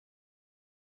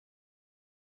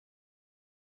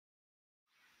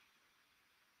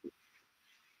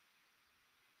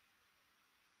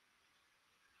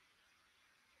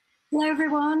Hello,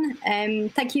 everyone.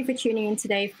 Thank you for tuning in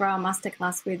today for our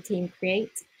masterclass with Team CRE8.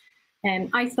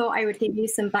 I thought I would give you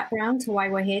some background to why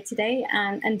we're here today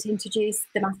and to introduce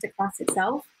the masterclass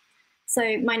itself.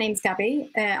 So my name's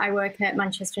Gabby. I work at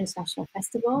Manchester International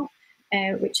Festival,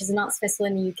 which is an arts festival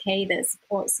in the UK that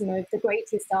supports some of the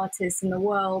greatest artists in the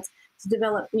world to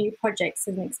develop new projects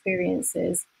and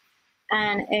experiences.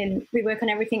 And we work on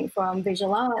everything from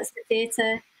visual arts to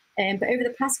theatre. But over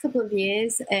the past couple of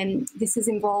years, this has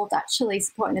involved actually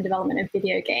supporting the development of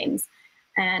video games.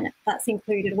 And that's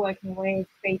included working with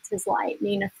creators like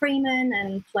Nina Freeman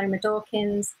and Paloma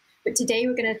Dawkins. But today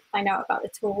we're going to find out about the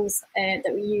tools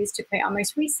that we use to create our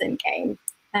most recent game.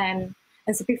 And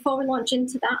so before we launch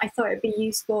into that, I thought it'd be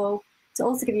useful to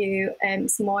also give you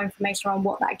some more information on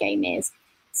what that game is.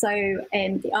 So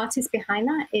the artist behind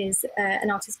that is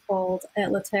an artist called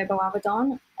LaTurbo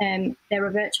Avedon. They're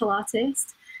a virtual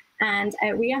artist. And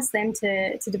we asked them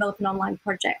to develop an online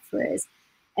project for us.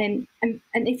 And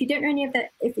if you don't know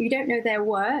if you don't know their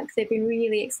work, they've been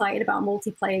really excited about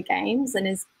multiplayer games and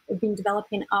have been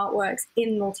developing artworks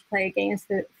in multiplayer games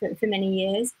for many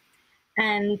years.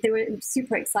 And they were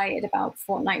super excited about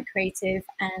Fortnite Creative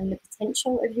and the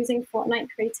potential of using Fortnite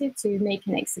Creative to make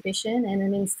an exhibition and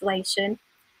an installation.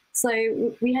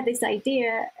 So we had this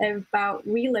idea about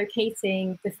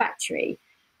relocating the factory.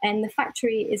 And the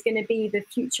factory is going to be the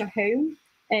future home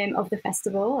of the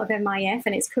festival, of MIF,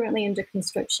 and it's currently under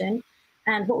construction.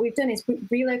 And what we've done is we've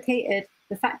relocated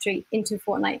the factory into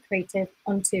Fortnite Creative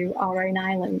onto our own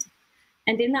island.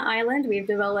 And in that island, we've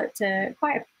developed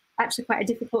quite a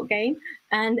difficult game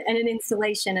and an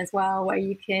installation as well, where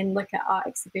you can look at art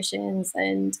exhibitions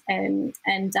and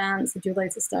dance and do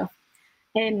loads of stuff.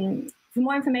 For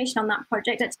more information on that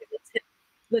project, actually,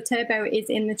 LaTurbo is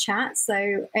in the chat,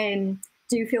 so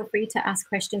do feel free to ask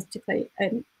questions, particularly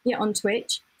on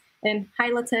Twitch. Hi,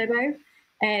 LaTurbo.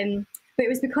 But it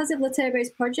was because of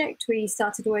LaTurbo's project we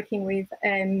started working with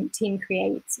Team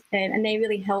CRE8, and they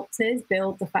really helped us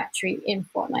build the factory in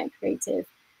Fortnite Creative.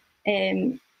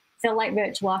 They're like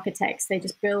virtual architects. They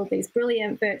just build these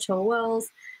brilliant virtual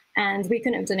worlds, and we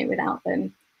couldn't have done it without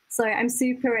them. So I'm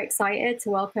super excited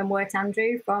to welcome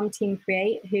Wertandrew from Team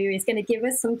CRE8, who is going to give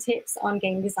us some tips on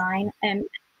game design and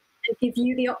give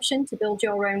you the option to build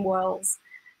your own worlds.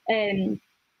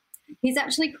 He's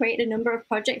actually created a number of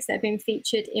projects that have been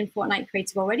featured in Fortnite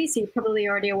Creative already, so you're probably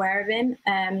already aware of him.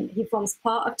 He forms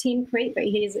part of Team CRE8, but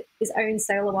he is his own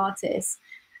solo artist.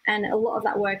 And a lot of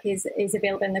that work is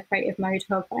available in the Creative Mode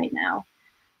Hub right now.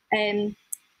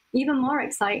 Even more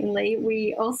excitingly,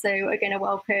 we also are going to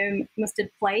welcome Mustard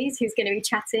Plays, who's going to be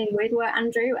chatting with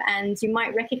Wertandrew, and you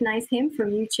might recognize him from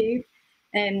YouTube.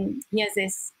 He has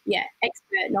this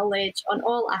expert knowledge on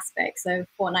all aspects of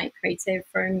Fortnite Creative,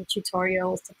 from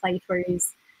tutorials to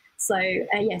playthroughs. So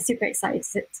super excited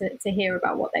to hear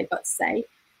about what they've got to say.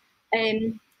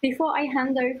 Before I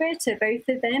hand over to both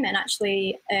of them and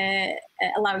actually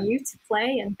allow you to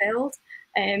play and build,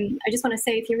 I just want to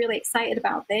say, if you're really excited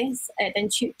about this, then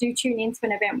do tune into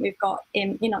an event we've got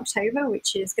in October,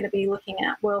 which is going to be looking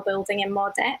at world building in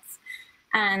more depth.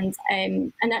 And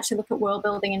actually look at world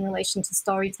building in relation to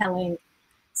storytelling.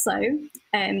 So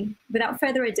without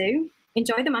further ado,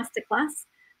 enjoy the masterclass,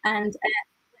 and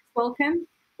let's welcome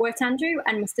Wertandrew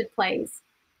and Mustard Plays.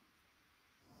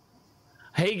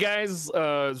 Hey guys,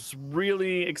 it's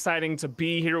really exciting to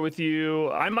be here with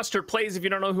you. I'm Mustard Plays, if you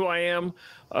don't know who I am.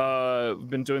 I've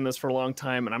been doing this for a long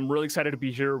time, and I'm really excited to be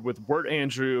here with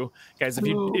Wertandrew. Guys,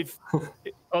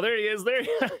 oh, there he is,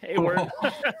 hey, Wert.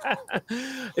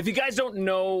 If you guys don't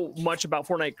know much about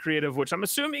Fortnite Creative, which I'm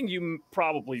assuming you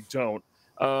probably don't,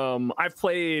 I've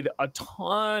played a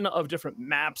ton of different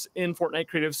maps in Fortnite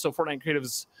Creative. So Fortnite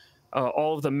Creative's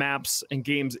all of the maps and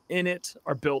games in it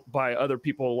are built by other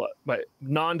people, by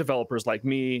non-developers like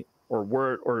me or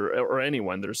Wert or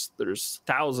anyone. There's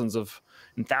thousands and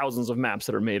thousands of maps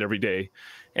that are made every day,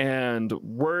 and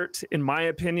Wert, in my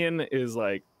opinion, is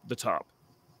like the top.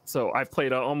 So I've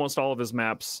played almost all of his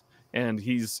maps, and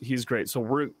he's great.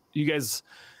 So you guys,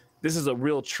 this is a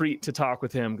real treat to talk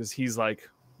with him, because he's like,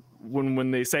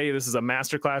 when they say this is a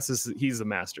master class, he's a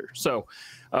master. So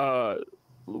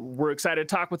we're excited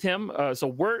to talk with him. So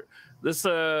Wert,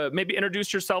 maybe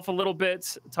introduce yourself a little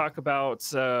bit. Talk about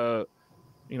why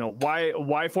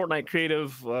Fortnite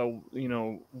Creative.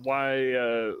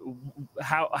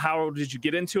 How did you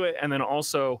get into it, and then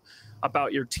also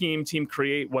about your team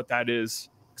CRE8, what that is,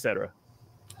 etc.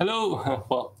 Hello.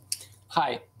 Well,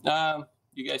 hi.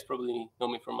 You guys probably know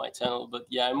me from my channel, but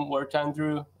yeah, I'm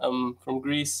Wertandrew. I'm from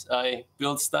Greece. I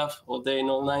build stuff all day and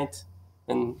all night,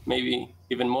 and maybe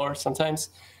even more sometimes.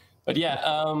 But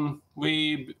yeah,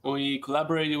 we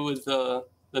collaborated with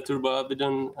LaTurbo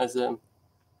Avedon, as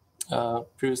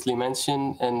previously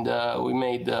mentioned, and we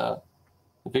made the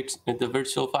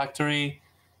virtual factory.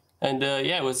 And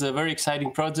yeah, it was a very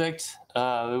exciting project.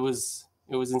 It was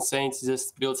insane to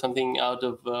just build something out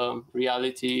of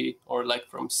reality, or like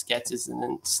from sketches, and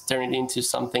then turn it into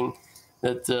something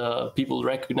that people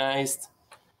recognized.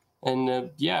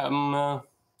 And yeah, I'm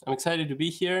excited to be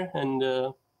here,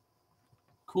 and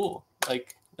cool.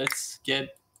 Like, let's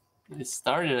get this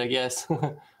started, I guess.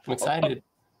 I'm excited.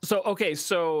 So okay,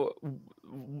 so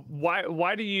what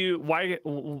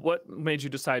made you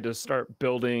decide to start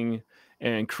building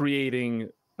and creating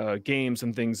games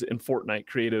and things in Fortnite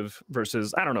creative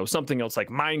versus, I don't know, something else like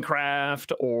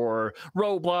Minecraft or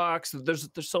Roblox? There's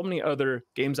so many other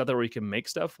games out there where you can make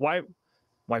stuff. Why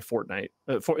Fortnite?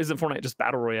 Isn't Fortnite just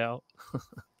battle royale?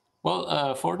 Well,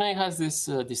 Fortnite has this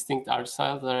distinct art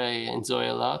style that I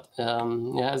enjoy a lot.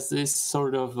 It has this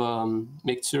sort of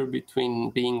mixture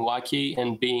between being wacky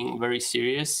and being very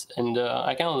serious. And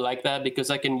I kind of like that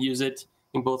because I can use it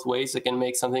in both ways. I can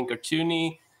make something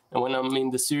cartoony, and when I'm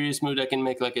in the serious mood, I can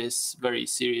make like a very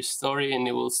serious story and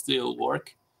it will still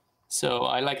work. So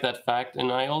I like that fact.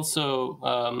 And I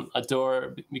also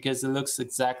adore, because it looks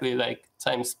exactly like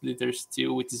Time Splitters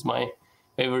 2, which is my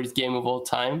favorite game of all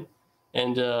time.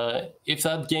 And if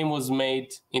that game was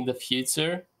made in the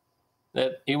future,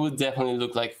 that it would definitely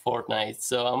look like Fortnite.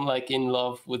 So I'm like in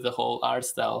love with the whole art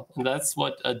style, and that's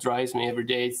what drives me every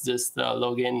day. It's just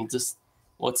log in, just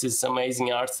what's this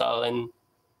amazing art style, and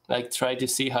like try to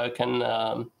see how I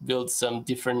can build some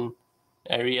different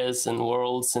areas and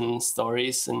worlds and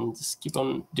stories, and just keep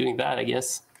on doing that, I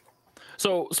guess.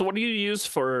 So what do you use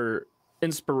for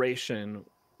inspiration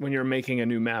when you're making a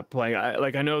new map?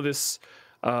 I know this.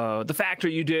 The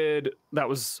factory you did, that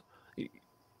was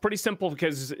pretty simple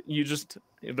because you just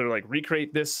either like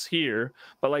recreate this here,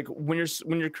 but like when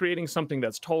you're creating something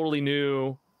that's totally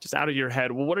new, just out of your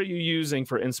head, well, what are you using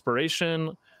for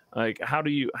inspiration? Like how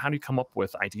do you come up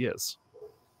with ideas?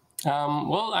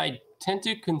 Well, I tend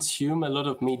to consume a lot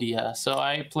of media. So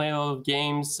I play a lot of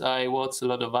games, I watch a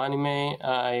lot of anime,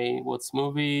 I watch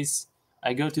movies,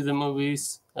 I go to the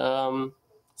movies.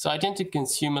 So I tend to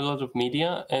consume a lot of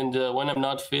media, and when I'm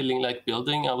not feeling like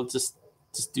building, I will just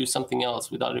do something else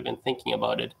without even thinking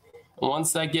about it. And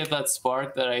once I get that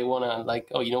spark that I want to, like,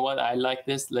 oh, you know what, I like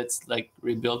this, let's like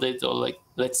rebuild it, or like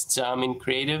let's jam in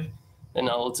creative, then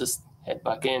I'll just head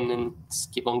back in and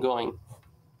just keep on going.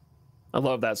 I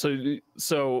love that.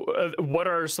 So what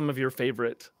are some of your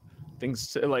favorite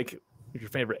things, like your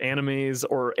favorite animes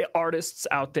or artists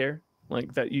out there,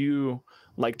 like that you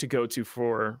like to go to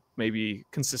for maybe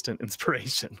consistent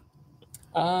inspiration?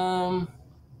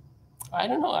 I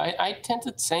don't know. I tend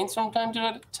to change from time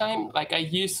to time. Like I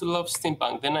used to love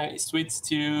steampunk, then I switched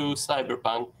to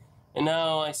cyberpunk, and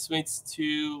now I switched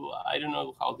to, I don't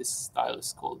know how this style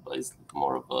is called, but it's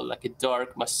more of like a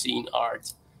dark machine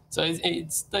art. So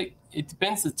it's like, it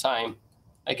depends the time.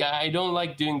 Like I don't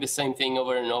like doing the same thing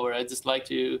over and over. I just like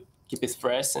to keep it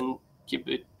fresh and keep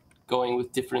it going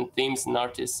with different themes and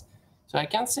artists. So I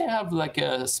can't say I have like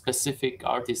a specific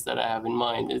artist that I have in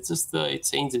mind. It's just it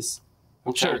changes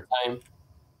from time to time.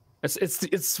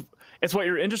 It's what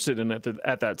you're interested in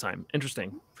at that time.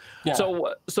 Interesting. Yeah.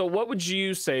 So what would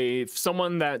you say if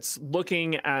someone that's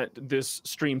looking at this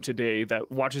stream today that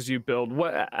watches you build,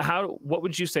 what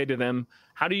would you say to them?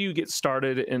 How do you get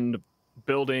started in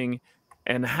building,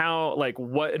 and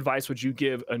what advice would you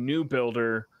give a new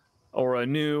builder or a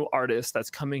new artist that's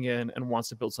coming in and wants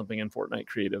to build something in Fortnite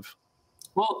Creative?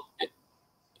 Well,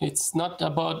 it's not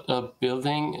about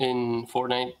building in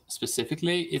Fortnite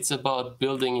specifically. It's about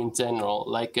building in general.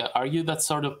 Like, are you that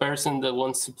sort of person that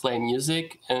wants to play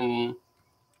music and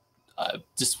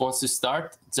just wants to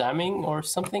start jamming or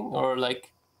something? Or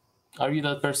like, are you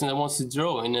that person that wants to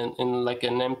draw in like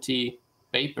an empty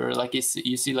paper? Like you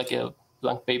see like a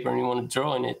blank paper and you want to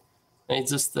draw in it. And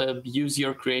it's just use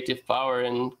your creative power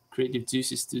and creative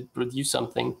juices to produce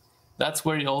something. That's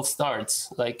where it all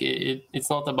starts. Like it's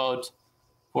not about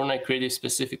Fortnite Creative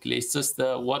specifically. It's just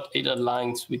what it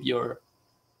aligns with your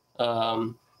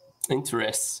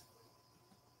interests.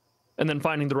 And then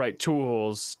finding the right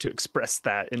tools to express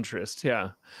that interest.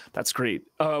 Yeah, that's great.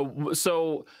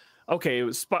 So, okay,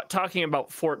 talking about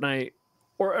Fortnite,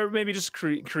 or maybe just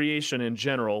creation in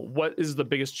general, what is the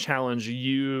biggest challenge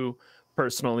you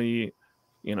personally,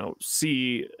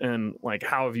 see, and like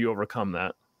how have you overcome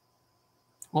that?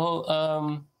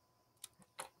 Well,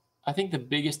 I think the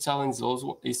biggest challenge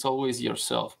is always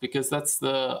yourself, because that's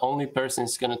the only person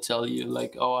who's going to tell you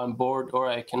like, oh, I'm bored, or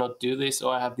I cannot do this,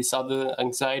 or I have this other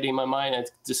anxiety in my mind, I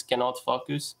just cannot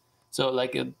focus. So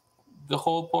like the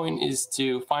whole point is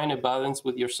to find a balance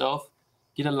with yourself,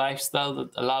 get a lifestyle that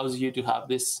allows you to have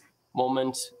this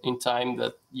moment in time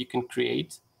that you can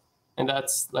create. And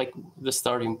that's like the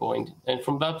starting point. And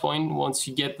from that point, once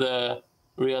you get the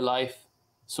real life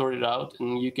sorted out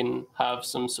and you can have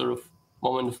some sort of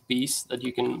moment of peace that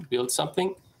you can build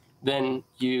something, then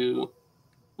you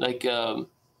like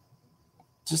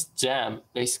just jam,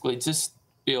 basically, just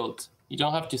build. You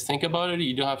don't have to think about it.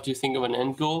 You don't have to think of an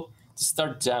end goal. Just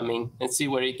start jamming and see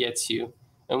where it gets you.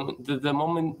 And the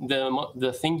moment,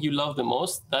 the thing you love the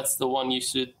most, that's the one you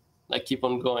should like keep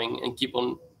on going and keep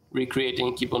on recreating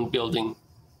and keep on building.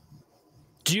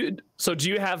 Do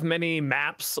you have many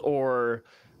maps or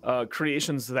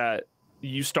creations that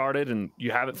you started and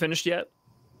you haven't finished yet?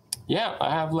 Yeah, I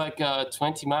have like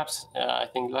 20 maps. I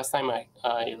think last time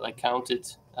I like counted,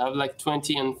 I have like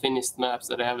 20 unfinished maps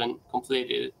that I haven't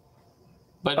completed.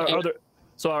 But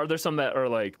are there some that are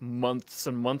like months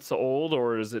and months old,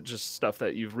 or is it just stuff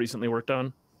that you've recently worked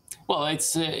on? Well,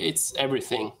 it's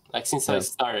everything. Like since I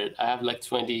started, I have like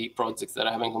 20 projects that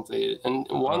I haven't completed. And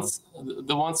once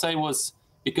the ones I was,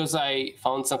 because I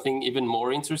found something even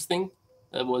more interesting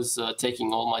that was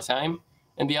taking all my time.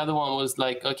 And the other one was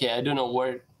like, okay, I don't know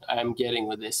where I'm getting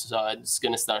with this, so I'm just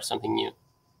gonna start something new.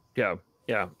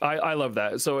 Yeah, I love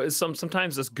that. So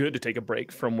sometimes it's good to take a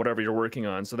break from whatever you're working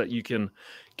on so that you can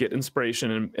get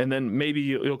inspiration, and then maybe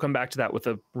you'll come back to that with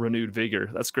a renewed vigor.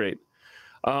 That's great.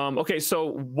 Okay,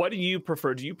 so what do you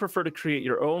prefer? Do you prefer to create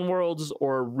your own worlds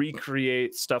or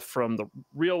recreate stuff from the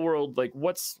real world? Like,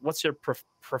 what's your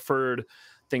preferred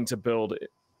thing to build,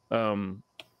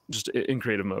 just in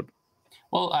creative mode?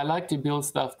 Well, I like to build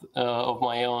stuff of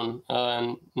my own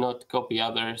and not copy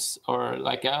others. Or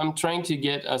like I'm trying to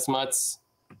get as much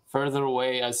further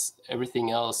away as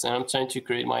everything else, and I'm trying to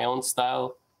create my own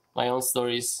style, my own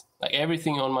stories, like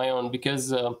everything on my own.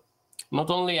 Because not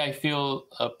only I feel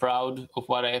proud of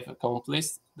what I have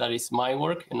accomplished, that is my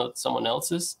work and not someone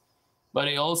else's, but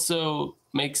it also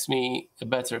makes me a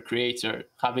better creator,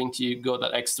 having to go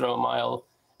that extra mile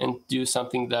and do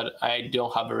something that I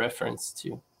don't have a reference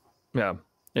to.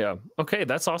 Yeah. Okay,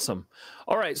 that's awesome.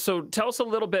 All right, so tell us a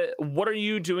little bit. What are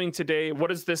you doing today?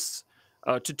 What is this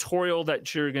tutorial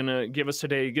that you're gonna give us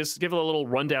today? Give a little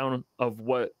rundown of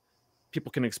what people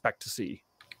can expect to see.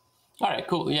 All right,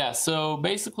 cool. Yeah, so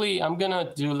basically I'm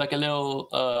gonna do like a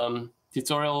little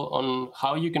tutorial on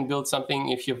how you can build something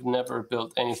if you've never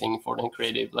built anything in Fortnite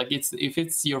Creative. Like if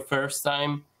it's your first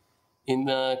time in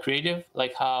the creative,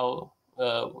 like how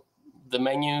the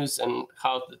menus and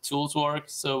how the tools work.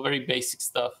 So very basic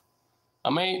stuff. I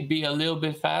may be a little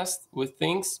bit fast with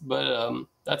things, but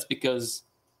that's because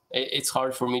it's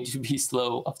hard for me to be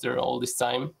slow after all this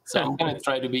time. So I'm gonna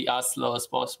try to be as slow as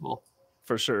possible.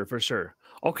 For sure.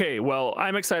 Okay, well,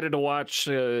 I'm excited to watch,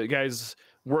 guys.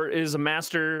 Wirt is a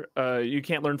master. You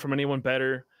can't learn from anyone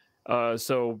better.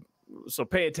 So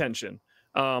pay attention.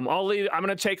 I'm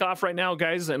gonna take off right now,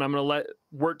 guys, and I'm gonna let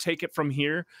Wirt take it from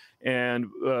here. And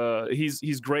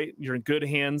he's great. You're in good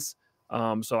hands. So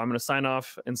I'm gonna sign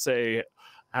off and say,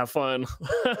 have fun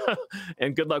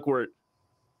and good luck, Wirt.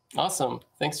 Awesome.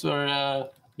 Thanks for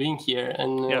being here,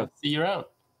 and see you around.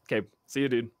 Okay, see you,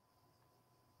 dude.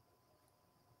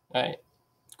 All right,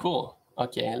 cool.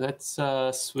 Okay, let's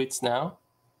switch now.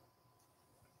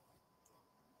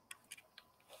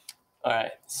 All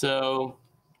right, so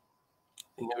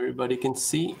I think everybody can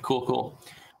see. Cool.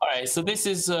 All right, so this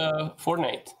is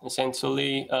Fortnite,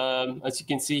 essentially. As you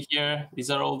can see here, these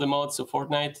are all the modes of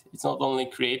Fortnite. It's not only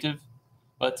creative,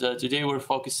 but today we're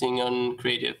focusing on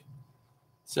creative.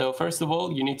 So first of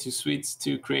all, you need to switch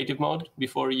to creative mode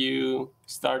before you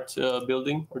start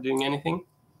building or doing anything.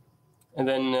 And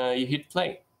then you hit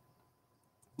play.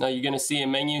 Now you're gonna see a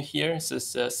menu here. It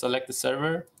says select the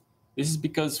server. This is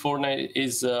because Fortnite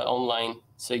is online.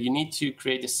 So you need to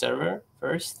create a server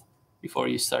first before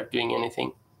you start doing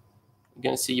anything. You're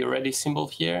gonna see your ready symbol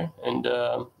here. And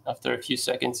after a few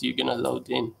seconds, you're gonna load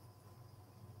in.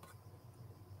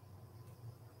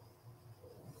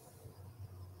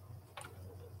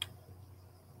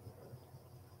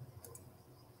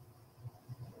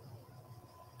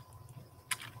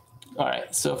 All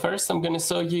right, so first I'm going to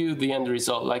show you the end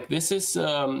result. Like this is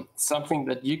something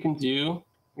that you can do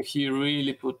if you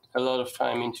really put a lot of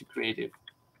time into creative.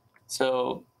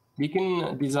 So you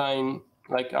can design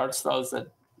like art styles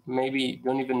that maybe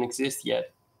don't even exist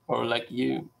yet, or like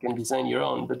you can design your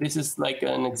own. But this is like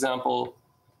an example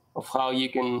of how you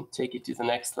can take it to the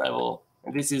next level.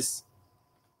 And this is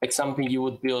like something you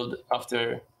would build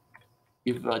after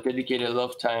you've dedicated a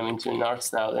lot of time into an art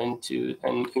style and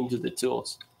into the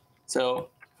tools. So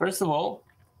first of all,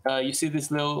 you see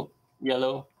this little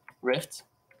yellow rift.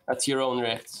 That's your own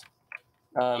rifts.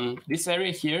 This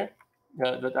area here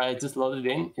that I just loaded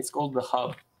in, it's called the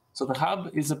hub. So the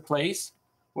hub is a place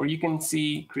where you can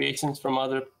see creations from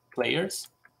other players,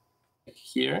 like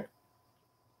here.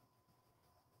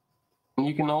 And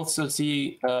you can also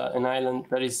see an island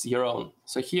that is your own.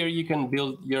 So here you can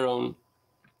build your own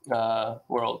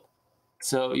world.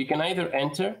 So you can either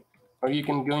enter, or you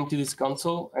can go into this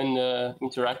console and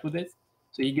interact with it.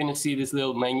 So you're going to see this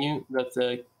little menu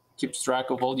that keeps track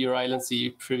of all your islands that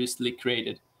you previously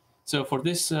created. So for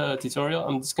this tutorial,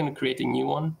 I'm just going to create a new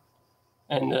one.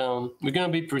 And we're going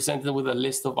to be presented with a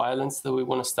list of islands that we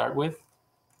want to start with.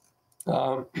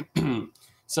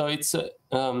 So it's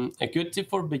a good tip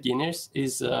for beginners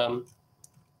is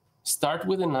start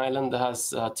with an island that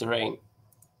has terrain.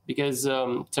 Because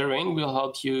terrain will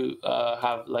help you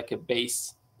have like a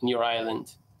base in your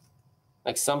island,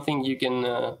 like something you can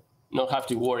not have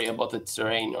to worry about the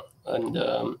terrain, and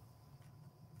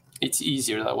it's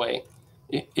easier that way.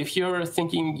 If you're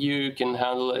thinking you can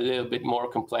handle a little bit more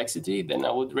complexity, then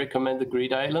I would recommend the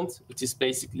grid island, which is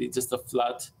basically just a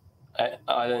flat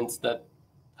island that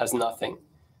has nothing.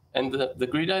 And the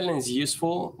grid island is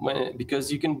useful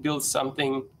because you can build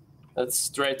something that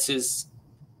stretches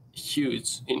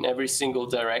huge in every single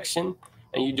direction,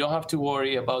 and you don't have to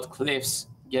worry about cliffs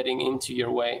getting into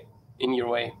your way,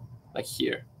 like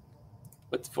here.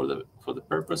 But for the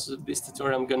purpose of this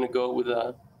tutorial, I'm going to go with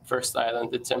the first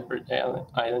island, the temperate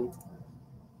island.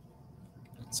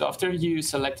 So after you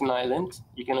select an island,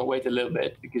 you're going to wait a little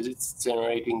bit because it's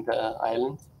generating the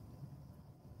island.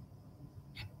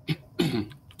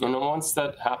 And once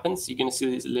that happens, you're going to see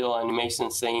this little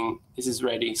animation saying this is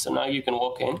ready. So now you can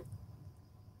walk in,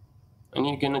 and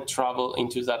you're going to travel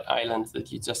into that island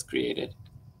that you just created.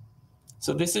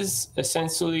 So this is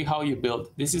essentially how you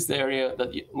build. This is the area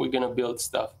that we're going to build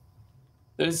stuff.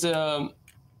 There's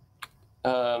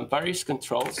various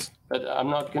controls, but I'm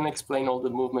not going to explain all the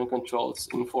movement controls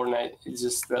in Fortnite. It's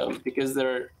just because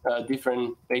they're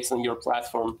different based on your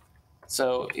platform.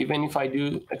 So even if I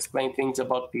do explain things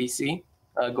about PC,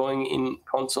 going in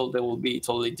console, they will be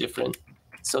totally different.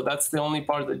 So that's the only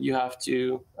part that you have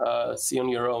to see on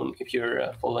your own if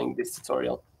you're following this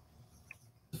tutorial.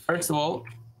 First of all,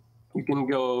 you can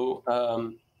go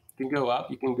up,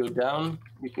 you can go down,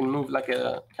 you can move like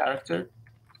a character,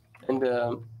 and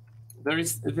there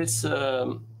is this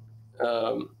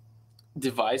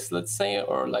device, let's say,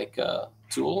 or like a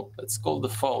tool that's called the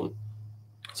phone.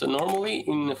 So normally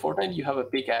in Fortnite you have a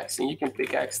pickaxe, and you can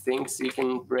pickaxe things, you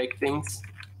can break things.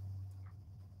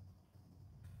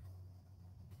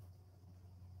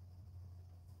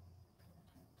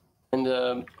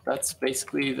 And that's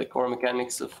basically the core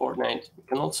mechanics of Fortnite. You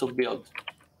can also build,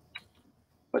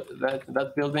 but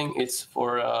that building is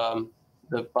for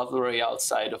the Battle Royale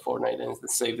side of Fortnite and the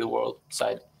Save the World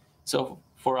side. So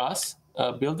for us,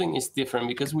 building is different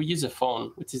because we use a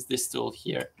phone, which is this tool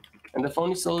here. And the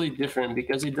phone is totally different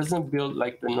because it doesn't build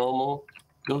like the normal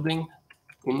building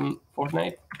in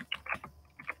Fortnite.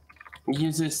 It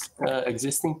uses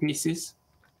existing pieces,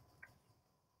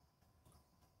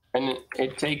 and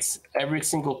it takes every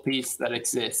single piece that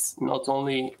exists, not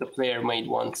only the player-made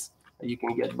ones that you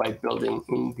can get by building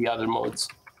in the other modes.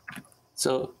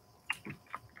 So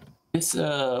this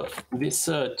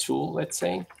tool, let's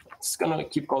say, it's gonna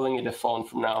keep calling it a phone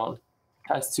from now on,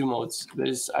 has two modes.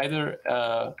 There's either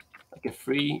like a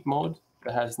free mode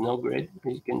that has no grid.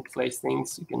 You can place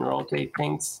things, you can rotate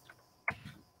things.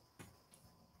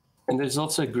 And there's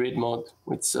also a grid mode,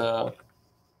 which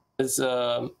is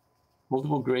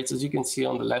multiple grids. As you can see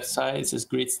on the left side, it says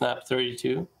grid snap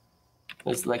 32.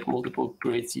 There's like multiple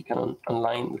grids you can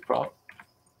align the prop.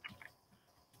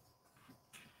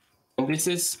 And this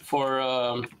is for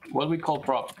what we call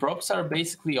props. Props are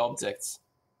basically objects.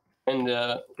 And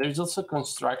there's also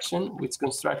construction, which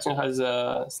construction has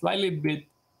a slightly bit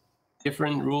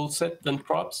different rule set than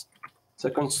props. So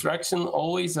construction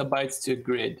always abides to a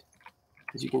grid.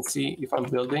 As you can see, if I'm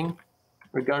building,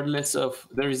 regardless of,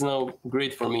 there is no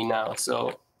grid for me now.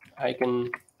 So I can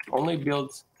only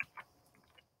build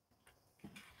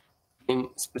in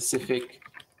specific,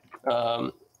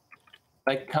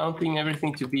 like counting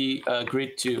everything to be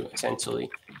grid 2, essentially.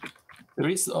 There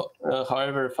is,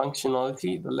 however,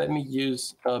 functionality that let me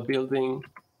use building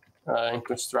and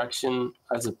construction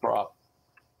as a prop.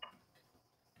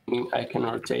 I mean, I can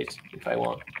rotate if I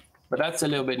want, but that's a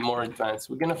little bit more advanced.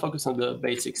 We're going to focus on the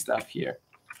basic stuff here.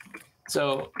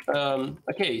 So,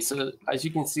 okay, so as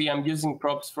you can see, I'm using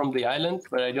props from the island,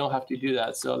 but I don't have to do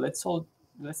that. So let's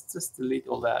just delete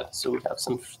all that so we have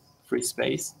some free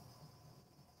space.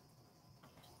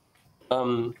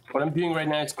 what I'm doing right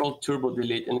now is called turbo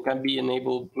delete, and it can be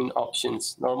enabled in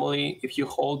options. Normally, if you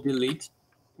hold delete,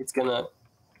 it's gonna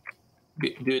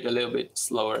do it a little bit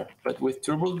slower. But with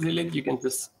turbo delete, you can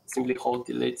just simply hold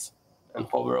delete and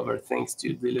hover over things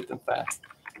to delete them fast.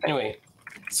 Anyway,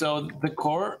 so the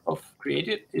core of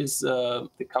CRE8 is the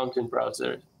content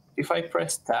browser. If I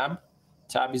press tab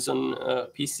is on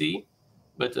PC,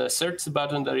 but search the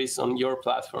button that is on your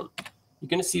platform. You're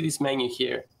gonna see this menu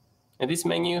here. And this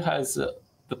menu has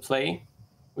the play,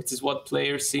 which is what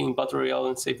players see in Battle Royale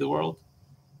and Save the World.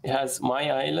 It has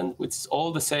My Island, which is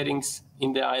all the settings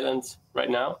in the island right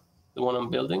now, the one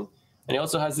I'm building. And it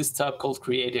also has this tab called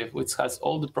Creative, which has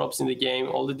all the props in the game,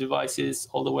 all the devices,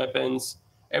 all the weapons,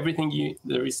 everything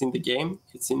there is in the game.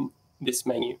 It's in this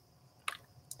menu.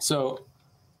 So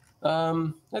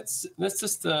let's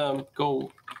just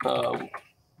go, I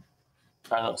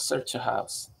don't know, search a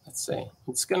house. Let's say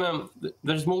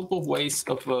there's multiple ways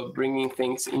of bringing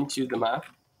things into the map.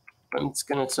 I'm just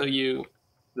gonna show you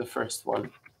the first one.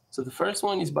 So the first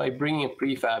one is by bringing a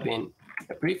prefab in.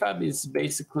 A prefab is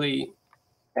basically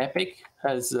Epic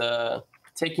has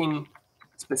taken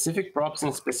specific props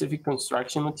and specific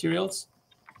construction materials,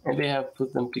 and they have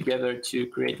put them together to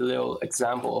create a little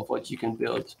example of what you can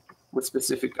build with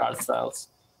specific art styles.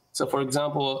 So for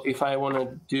example, if I want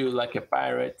to do like a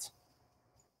pirate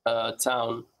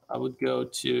town, I would go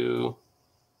to,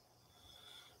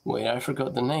 wait, I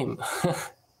forgot the name.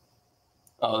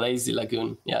 Oh, Lazy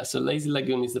Lagoon. Yeah, so Lazy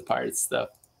Lagoon is the pirate stuff.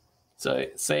 So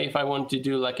say if I want to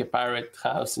do like a pirate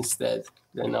house instead,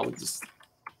 then I would just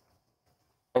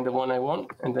find the one I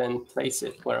want and then place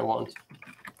it where I want.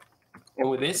 And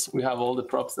with this, we have all the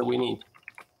props that we need.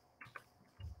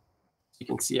 You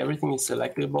can see everything is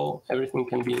selectable. Everything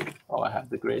can be, oh, I have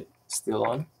the grid still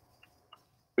on.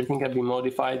 Everything can be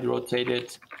modified,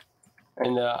 rotated.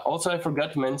 And also I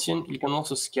forgot to mention, you can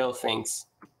also scale things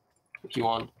if you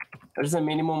want. There's a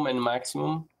minimum and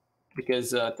maximum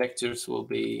because textures will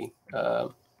be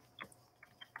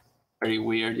very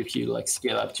weird if you like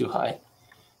scale up too high.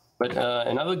 But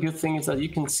another good thing is that you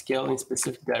can scale in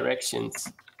specific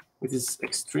directions, which is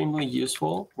extremely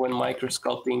useful when micro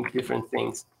sculpting different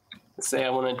things. Let's say I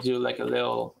want to do like a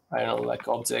little, I don't know, like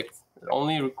object that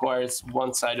only requires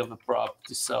one side of the prop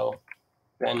to sew.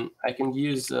 Then I can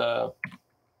use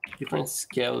different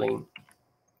scaling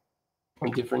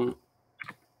on different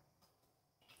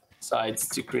sides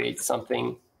to create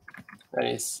something that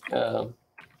is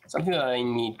something that I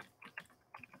need.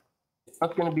 It's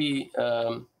not going to be,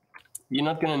 you're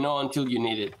not going to know until you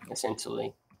need it,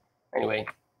 essentially. Anyway.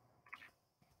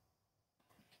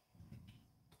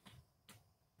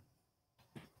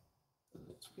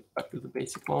 Let's get back to the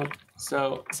basic mode.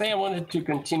 So say I wanted to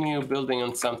continue building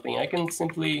on something. I can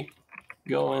simply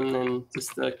go in and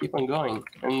just keep on going.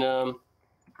 And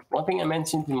one thing I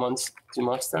mentioned to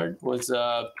Mustard was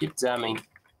keep jamming.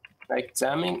 Like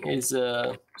jamming is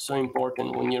so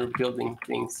important when you're building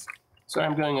things. Sorry,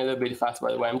 I'm going a little bit fast,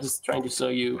 by the way. I'm just trying to show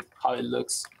you how it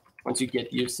looks once you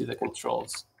get used to the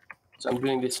controls. So I'm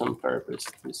doing this on purpose.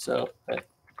 So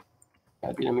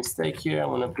I did a mistake here. I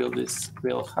want to build this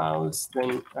real house.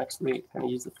 Then actually, can I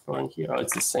use the floor in here? Oh,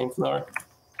 it's the same floor.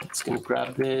 I'm just going to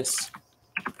grab this.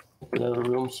 A little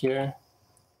room here.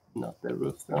 Not the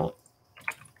roof, though.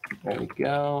 There we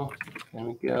go. There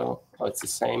we go. Oh, it's the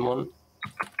same one.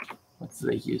 What do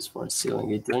they use for a ceiling?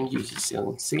 They don't use a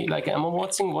ceiling. See, like I'm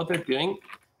watching what they're doing.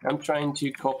 I'm trying to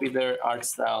copy their art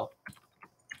style.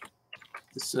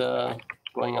 Just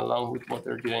going along with what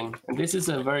they're doing. And this is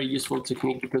a very useful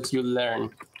technique because you learn.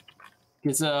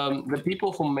 Because the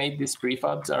people who made these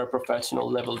prefabs are professional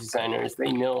level designers.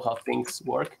 They know how things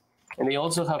work. And they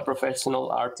also have professional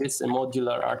artists and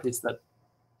modular artists that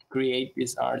create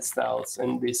these art styles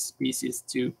and these pieces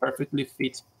to perfectly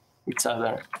fit each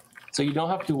other. So you don't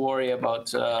have to worry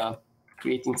about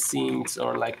creating seams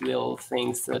or like little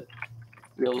things that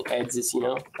little edges, you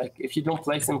know, like if you don't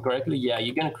place them correctly, yeah,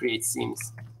 you're going to create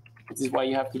seams. This is why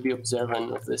you have to be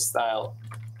observant of the style.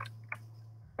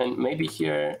 And maybe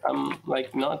here I'm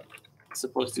like not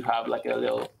supposed to have like a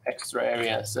little extra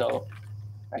area. So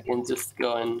I can just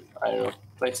go and, I don't know,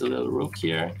 place a little roof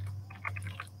here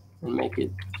and make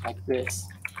it like this.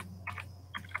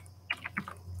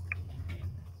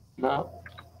 Now,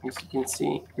 as you can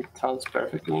see, it counts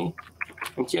perfectly.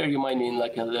 And here you might need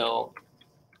like a little,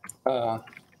 I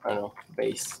don't know,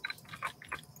 base.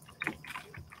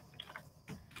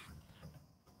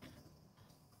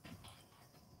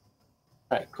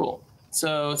 All right, cool.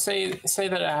 So say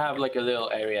that I have like a little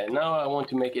area. Now I want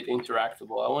to make it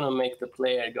interactable. I want to make the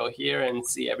player go here and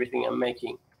see everything I'm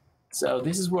making. So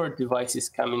this is where devices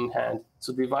come in hand.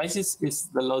 So devices is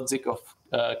the logic of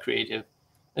creative.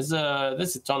 There's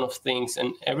a ton of things,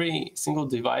 and every single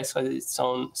device has its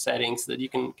own settings that you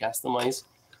can customize.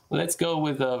 Let's go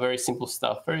with very simple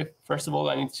stuff. First of all,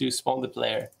 I need to spawn the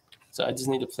player. So I just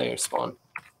need a player spawn.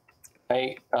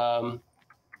 I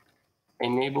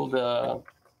enable the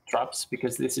traps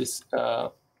because this is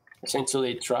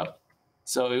essentially a trap.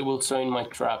 So it will show in my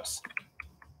traps.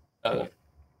 For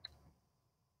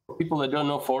people that don't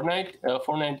know Fortnite,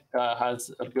 Fortnite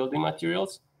has building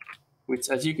materials, which,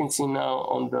 as you can see now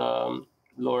on the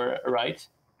lower right,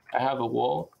 I have a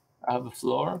wall, I have a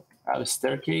floor, I have a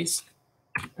staircase,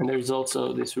 and there's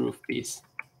also this roof piece.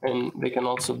 And they can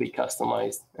also be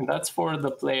customized. And that's for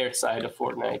the player side of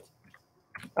Fortnite.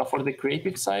 Now for the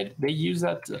creative side, they use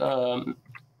that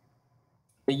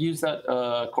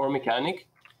core mechanic,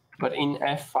 but in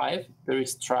F5 there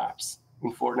is traps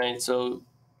in Fortnite. So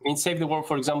in Save the World,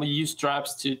 for example, you use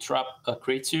traps to trap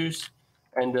creatures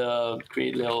and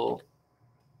create little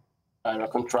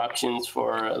contraptions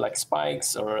for like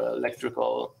spikes or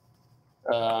electrical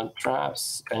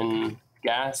traps and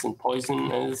gas and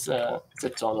poison. And it's a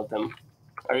ton of them.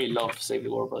 I really love Save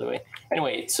the World, by the way.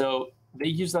 Anyway, so they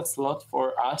use that slot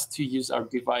for us to use our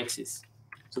devices.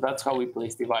 So that's how we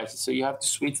place devices. So you have to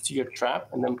switch to your trap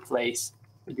and then place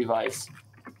the device.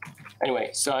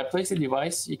 Anyway, so I place the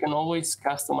device. You can always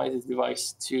customize this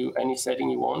device to any setting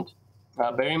you want.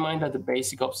 Bear in mind that the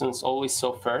basic options always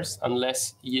show first,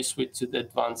 unless you switch to the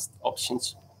advanced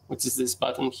options, which is this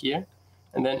button here.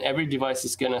 And then every device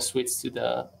is gonna switch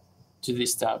to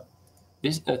this tab.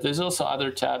 There's also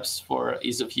other tabs for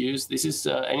ease of use. This is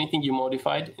anything you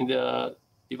modified in the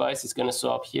device is gonna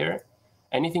show up here.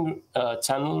 Anything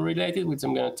channel related, which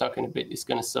I'm gonna talk in a bit, is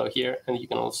gonna show here, and you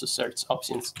can also search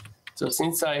options. So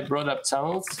since I brought up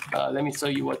channels, let me show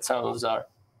you what channels are.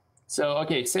 So,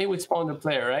 okay, say we spawn the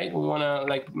player, right? We wanna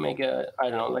like make a, I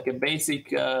don't know, like a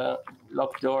basic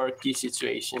locked door key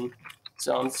situation.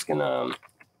 So I'm just gonna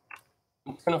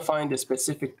find a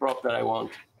specific prop that I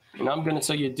want. And I'm gonna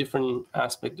show you a different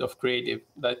aspect of creative.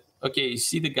 That, okay, you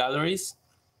see the galleries?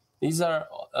 These are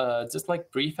just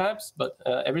like prefabs, but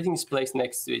everything is placed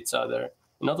next to each other.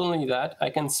 Not only that, I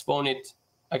can spawn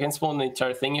the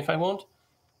entire thing if I want,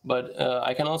 but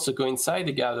I can also go inside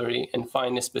the gallery and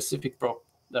find a specific prop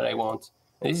that I want.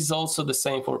 And this is also the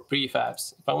same for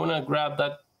prefabs. If I want to grab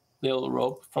that little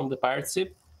rope from the pirate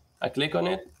ship, I click on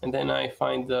it, and then I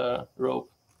find the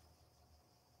rope,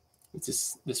 which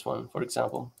is this one, for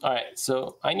example. All right,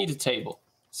 so I need a table.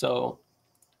 So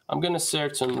I'm going to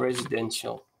search on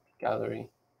residential gallery.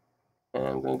 And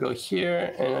I'm going to go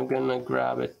here, and I'm going to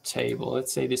grab a table.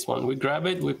 Let's say this one. We grab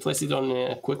it, we place it on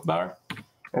a quick bar,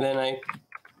 and then I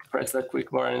press that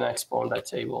quick bar and I spawn that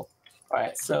table. All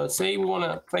right, so say we want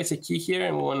to place a key here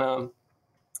and we want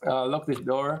to lock this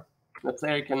door. The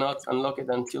player cannot unlock it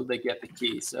until they get the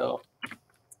key. So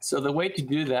the way to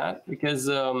do that, because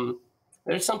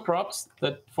there's some props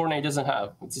that Fortnite doesn't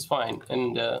have, which is fine.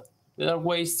 And there are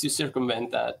ways to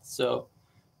circumvent that. So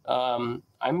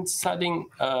I'm setting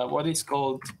what is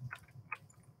called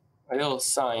a little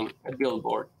sign, a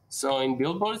billboard. So in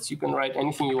billboards, you can write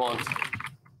anything you want.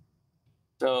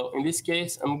 So in this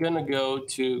case, I'm gonna go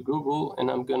to Google and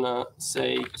I'm gonna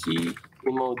say key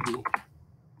emoji.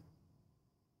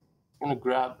 I'm gonna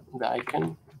grab the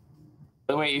icon.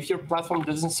 By the way, if your platform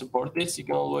doesn't support this, you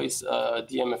can always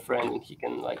DM a friend and he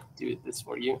can like do this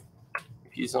for you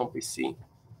if you use on PC.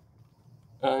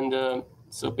 And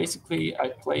so basically I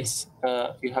place,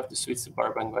 you have to switch to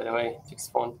barbang, by the way. It takes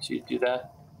fun to do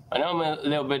that. I know I'm a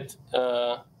little bit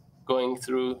going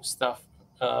through stuff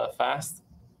fast,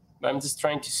 but I'm just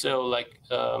trying to show like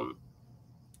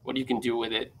what you can do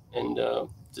with it, and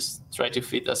just try to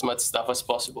fit as much stuff as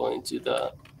possible into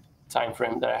the time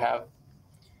frame that I have.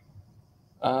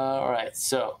 All right,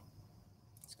 so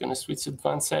it's gonna switch to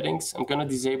advanced settings. I'm gonna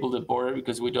disable the border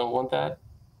because we don't want that.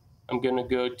 I'm gonna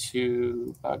go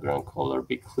to background color,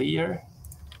 be clear.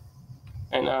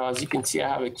 And as you can see, I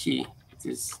have a key. It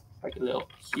is like a little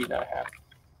key that I have.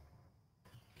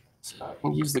 So I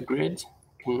can use the grid,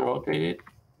 can rotate it.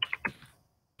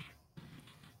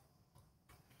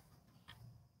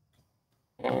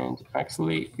 And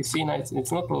actually, you see,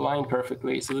 it's not aligned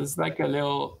perfectly. So there's like a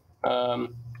little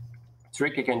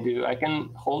trick I can do. I can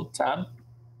hold tab,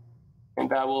 and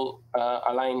that will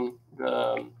align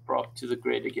the prop to the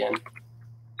grid again.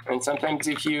 And sometimes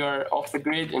if you are off the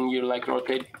grid and you like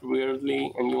rotate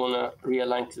weirdly and you want to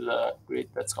realign to the grid,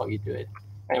 that's how you do it.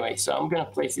 Anyway, so I'm going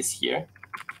to place this here.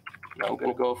 Now I'm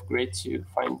going to go off grid to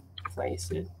place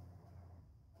it.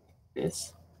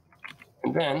 This.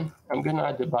 And then I'm going to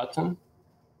add the button.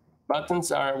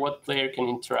 Buttons are what player can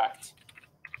interact.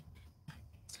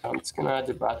 So I'm just going to add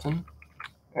the button.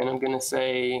 and I'm going to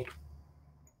say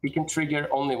we can trigger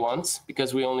only once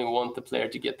because we only want the player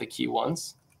to get the key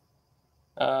once.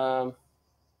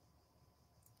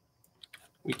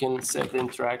 We can set the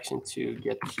interaction to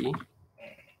get key.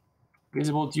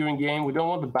 Visible during game. We don't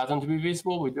want the button to be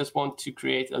visible. We just want to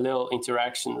create a little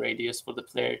interaction radius for the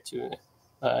player to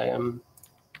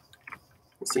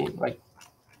see, like,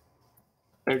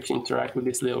 player to interact with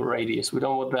this little radius. We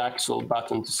don't want the actual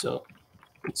button to show.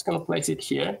 I'm just gonna place it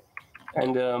here,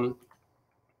 and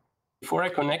before I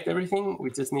connect everything, we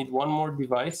just need one more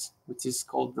device, which is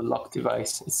called the lock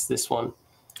device. It's this one.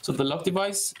 So the lock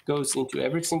device goes into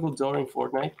every single door in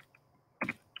Fortnite.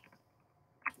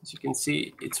 As you can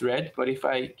see, it's red, but if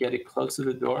I get it close to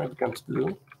the door, it becomes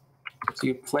blue. So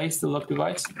you place the lock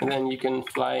device, and then you can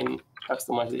fly and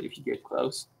customize it if you get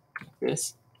close, like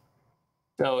this.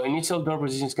 So initial door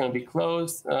position is going to be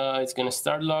closed. It's going to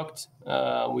start locked.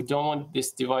 We don't want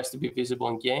this device to be visible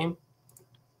in game.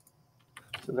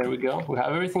 So there we go. We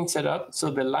have everything set up.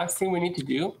 So the last thing we need to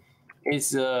do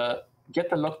is get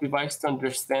the lock device to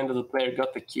understand that the player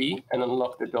got the key and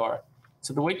unlock the door.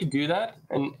 So the way to do that,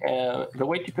 and the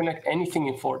way to connect anything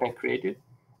in Fortnite created,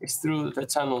 is through the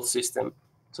tunnel system.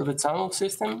 So the tunnel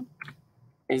system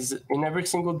is in every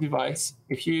single device.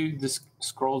 If you just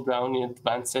scroll down in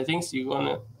advanced settings, you're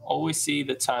gonna always see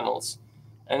the tunnels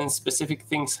and specific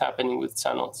things happening with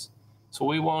tunnels. So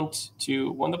we want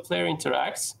to, when the player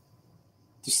interacts,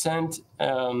 to send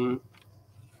a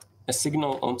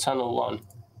signal on channel 1.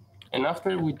 And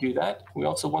after we do that, we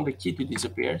also want the key to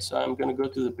disappear. So I'm gonna go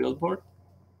to the billboard,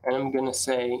 and I'm gonna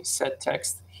say set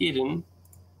text hidden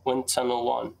when channel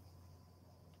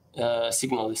 1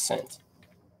 signal is sent.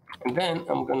 And then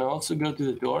I'm gonna also go to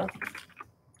the door,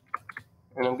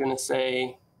 and I'm gonna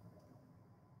say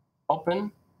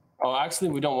open. Oh, actually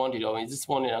we don't want it open, we just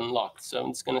want it unlocked. So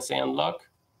I'm just gonna say unlock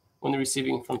when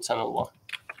receiving from channel 1.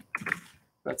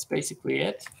 That's basically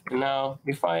it. And now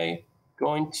if I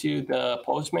go into the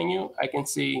pause menu, I can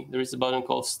see there is a button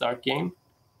called start game.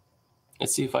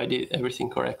 Let's see if I did everything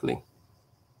correctly.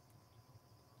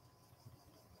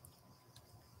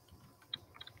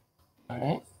 All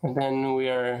right, and then we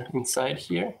are inside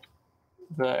here,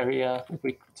 the area that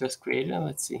we just created.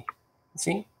 Let's see.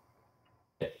 See?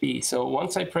 E. So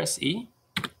once I press E,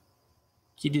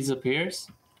 key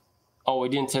disappears. Oh, we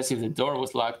didn't test if the door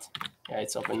was locked. Yeah,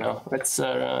 it's open now. Let's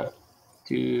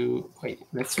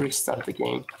let's restart the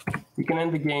game. You can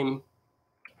end the game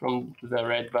from the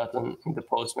red button in the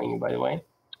pause menu, by the way.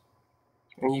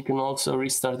 And you can also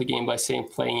restart the game by saying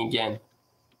playing again.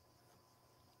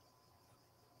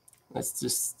 Let's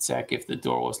just check if the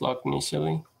door was locked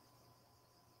initially.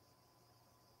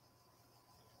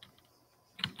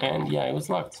 And yeah, it was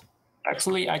locked.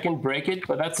 Actually, I can break it,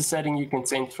 but that's a setting you can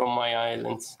change from my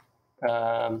islands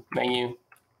menu.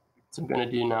 So I'm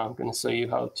gonna do now. I'm gonna show you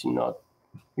how to not.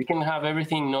 You can have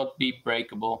everything not be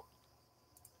breakable,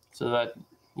 so that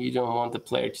you don't want the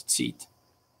player to cheat.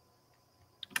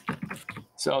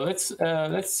 So let's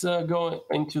go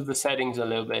into the settings a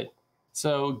little bit.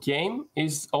 So game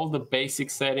is all the basic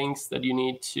settings that you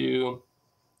need to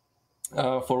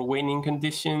for winning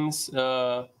conditions.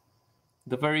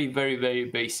 The very, very, very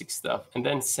basic stuff. And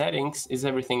then settings is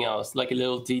everything else, like a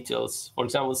little details. For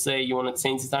example, say you want to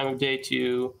change the time of day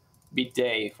to be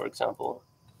day, for example.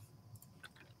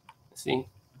 See,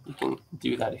 you can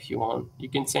do that if you want. You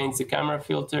can change the camera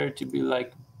filter to be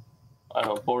like, I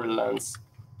don't know, Borderlands,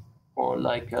 or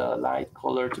like a light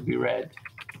color to be red.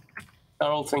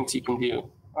 They're all things you can do.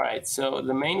 All right, so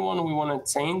the main one we want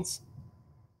to change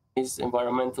is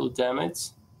environmental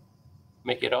damage.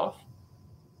 Make it off.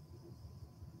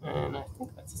 And I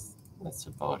think that's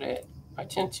about it. I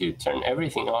tend to turn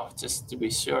everything off just to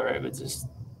be sure, but just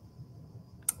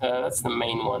that's the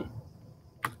main one.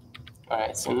 All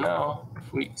right, so now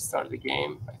if we start the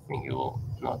game, I think it will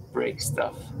not break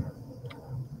stuff.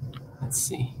 Let's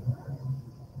see.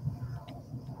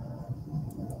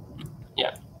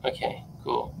 Yeah, okay,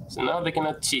 cool. So now they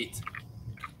cannot cheat.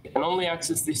 They can only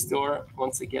access this door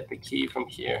once they get the key from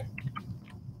here.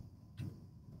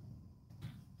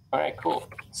 All right, cool.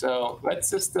 So let's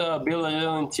just build a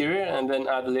little interior and then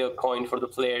add a little coin for the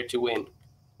player to win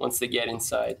once they get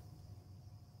inside.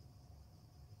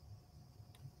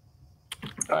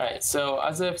 All right, so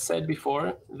as I've said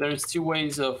before, there's two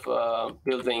ways of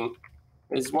building.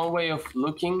 There's one way of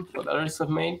looking what others have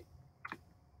made.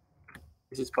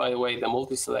 This is, by the way, the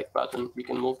multi-select button. You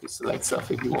can multi-select stuff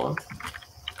if you want.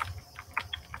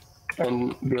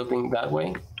 And building that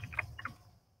way.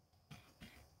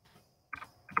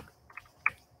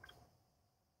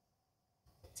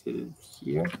 To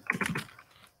here.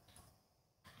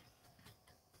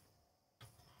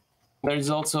 There's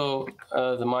also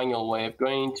the manual way of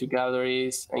going into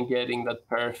galleries and getting that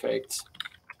perfect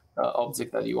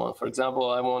object that you want. For example,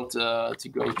 I want to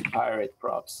go into pirate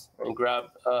props and grab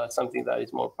something that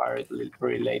is more pirate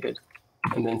related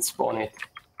and then spawn it.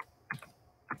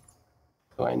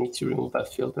 So I need to remove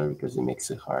that filter because it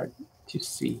makes it hard to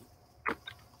see.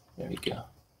 There we go.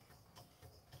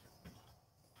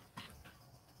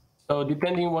 So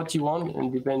depending what you want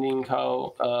and depending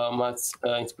how much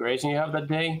inspiration you have that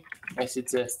day, I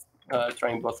suggest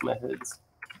trying both methods.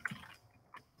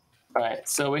 All right,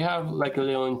 so we have like a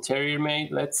little interior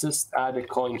made. Let's just add a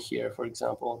coin here, for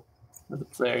example, that the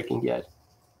player can get.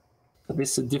 So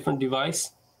this is a different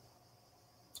device.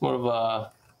 It's more of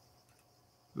a,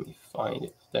 let me find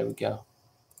it. There we go.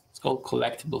 It's called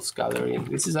Collectibles Gallery.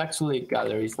 This is actually a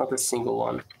gallery. It's not a single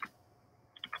one.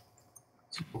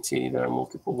 As you can see, there are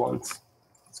multiple ones.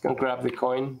 It's gonna grab the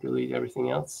coin, delete everything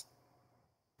else.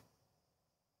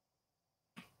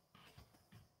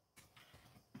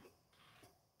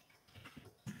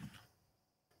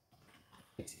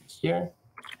 Here.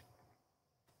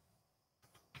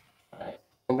 All right,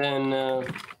 and then I'm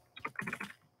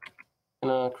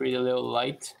gonna create a little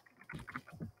light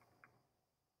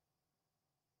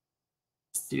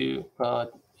to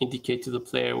indicate to the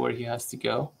player where he has to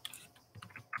go.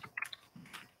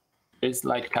 There's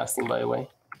light casting, by the way.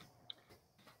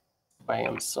 I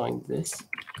am sewing this.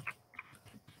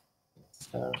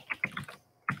 So,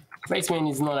 placement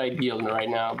is not ideal right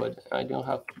now, but I don't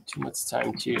have too much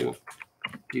time to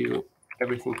do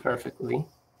everything perfectly.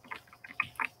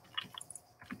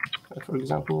 For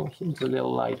example, here's a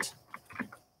little light.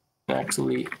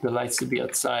 Actually, the light should be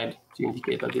outside to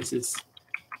indicate that this is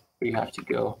where you have to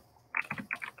go.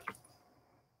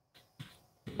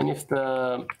 And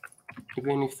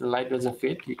even if the light doesn't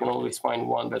fit, you can always find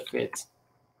one that fits.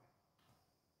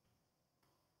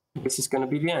 This is going to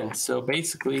be the end. So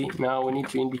basically, now we need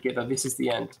to indicate that this is the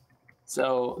end.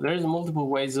 So there's multiple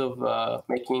ways of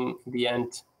making the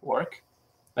end work,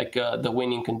 like the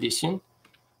winning condition.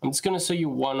 I'm just going to show you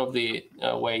one of the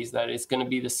ways that is going to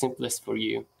be the simplest for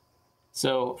you.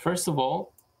 So first of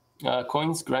all,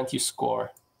 coins grant you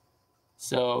score.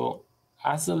 So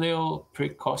as a little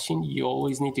precaution, you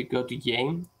always need to go to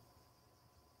game,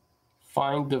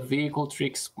 find the vehicle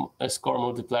trick score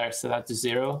multiplier, set that to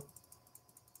 0.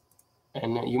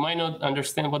 And you might not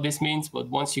understand what this means, but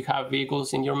once you have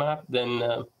vehicles in your map, then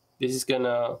this is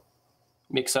gonna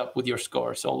mix up with your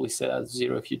score. So always set that to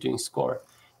 0 if you're doing score.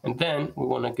 And then we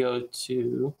wanna go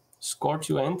to score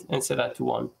to end and set that to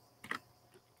 1.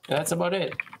 And that's about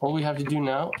it. All we have to do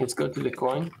now is go to the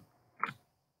coin.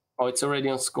 Oh, it's already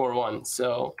on score 1,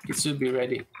 so it should be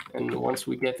ready. And once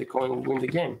we get the coin, we win the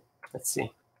game. Let's see.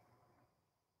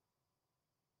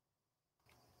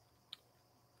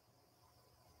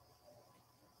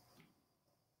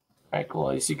 All right, cool.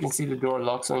 As you can see, the door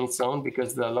locks on its own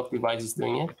because the lock device is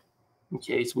doing it, in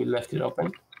case we left it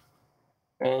open.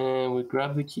 And we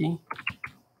grab the key,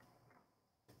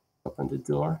 open the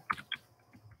door.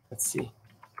 Let's see.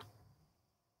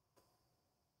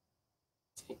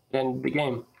 End the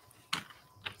game.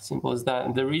 Simple as that.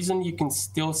 And the reason you can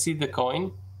still see the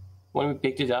coin when we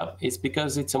picked it up is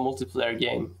because it's a multiplayer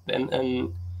game.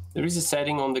 And there is a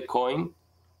setting on the coin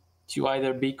to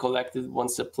either be collected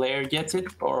once a player gets it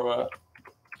or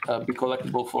be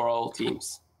collectible for all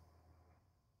teams.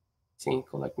 See,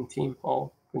 collecting team,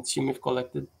 all consume if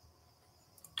collected.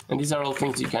 And these are all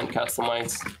things you can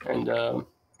customize and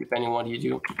depending on what you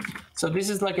do. So this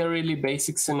is like a really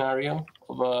basic scenario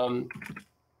of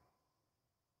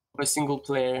a single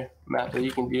player map that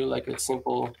you can do, like a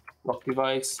simple lock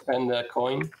device and a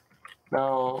coin.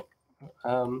 Now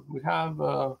we have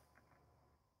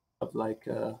like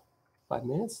 5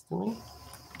 minutes to win,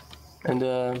 and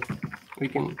we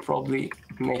can probably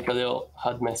make a little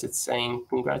HUD message saying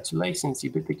congratulations,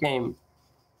 you beat the game.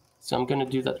 So I'm gonna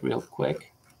do that real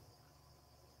quick.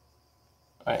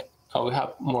 All right, oh, we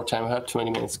have more time, we have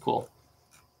 20 minutes, cool.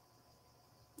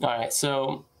 All right,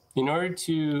 so in order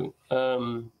to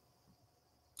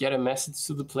get a message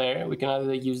to the player, we can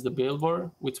either use the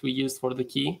billboard, which we used for the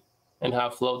key, and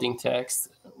have floating text,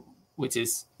 which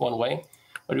is one way.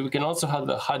 But we can also have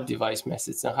the HUD device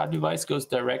message. The HUD device goes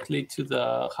directly to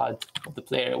the HUD of the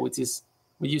player, which is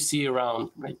what you see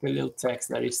around, like a little text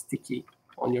that is sticky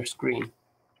on your screen.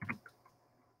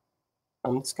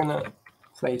 I'm just gonna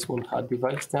place one HUD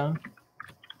device down.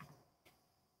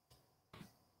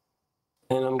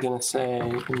 And I'm gonna say,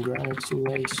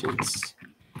 congratulations,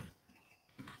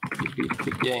 you beat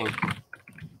the game.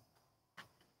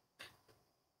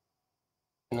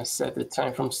 I'm gonna set the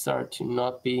time from start to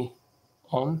not be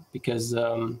on because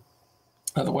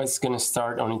Otherwise, it's going to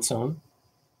start on its own.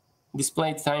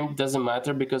 Display time doesn't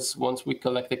matter because once we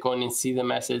collect the coin and see the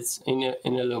message in a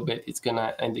little bit, it's going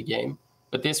to end the game.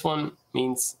 But this one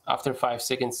means after 5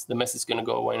 seconds, the message is going to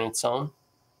go away on its own.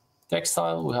 Text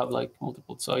style, we have like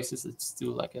multiple choices. Let's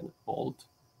do like a bold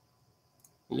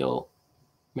little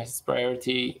message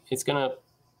priority. It's going to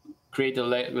create a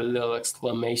little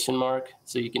exclamation mark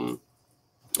so you can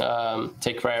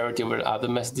take priority over other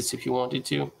messages if you wanted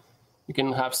to. You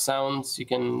can have sounds. You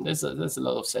can. There's a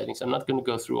lot of settings. I'm not going to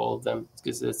go through all of them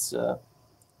because it's there's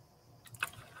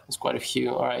quite a few.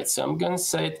 All right, so I'm going to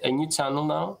set a new channel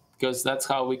now because that's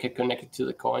how we can connect it to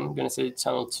the coin. I'm going to say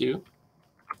channel 2.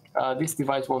 This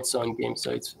device won't show in game,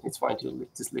 so it's fine to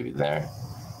just leave it there.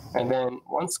 And then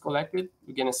once collected,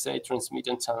 we're going to say transmit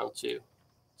on channel 2.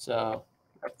 So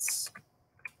that's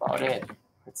about it.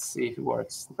 Let's see if it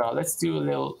works. Now let's do a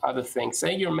little other thing.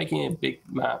 Say you're making a big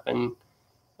map and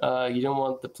you don't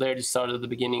want the player to start at the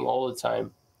beginning all the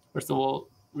time. First of all,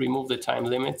 remove the time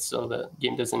limit so the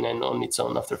game doesn't end on its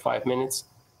own after 5 minutes.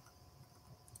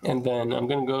 And then I'm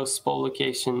going to go spawn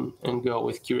location and go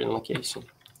with current location.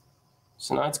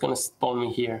 So now it's going to spawn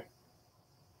me here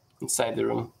inside the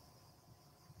room.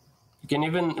 You can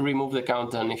even remove the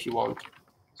countdown if you want.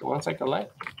 So once I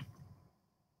collect,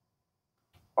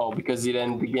 oh, because it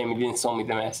ended the game, it didn't show me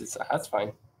the message. That's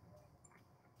fine.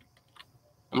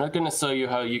 I'm not going to show you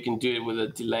how you can do it with a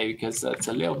delay because that's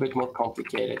a little bit more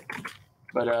complicated.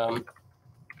 But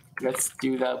let's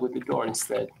do that with the door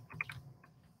instead.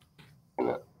 I'm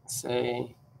going to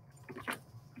say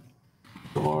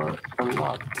door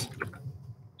unlocked.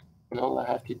 And all I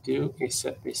have to do is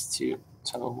set this to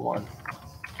channel 1.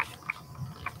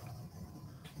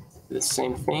 The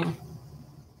same thing.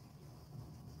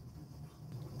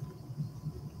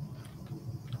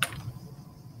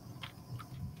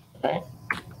 Right.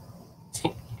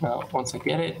 See, now once I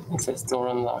get it, it says door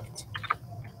unlocked.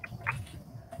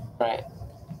 Right.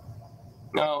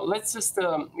 Now let's just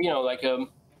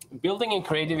building in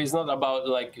creative is not about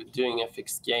like doing a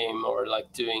fixed game or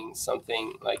like doing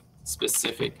something like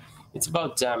specific. It's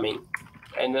about jamming,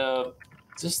 and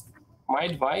just my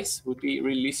advice would be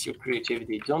release your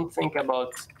creativity. Don't think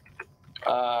about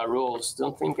rules.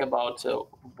 Don't think about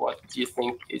what you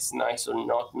think is nice or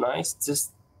not nice.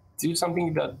 Just do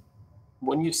something that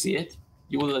when you see it,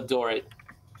 you will adore it.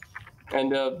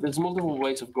 And there's multiple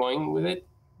ways of going with it,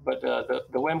 but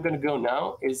the way I'm going to go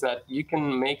now is that you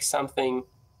can make something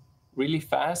really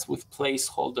fast with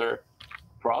placeholder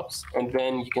props, and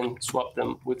then you can swap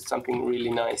them with something really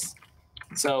nice.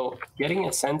 So getting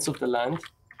a sense of the land,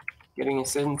 getting a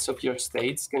sense of your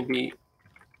states can be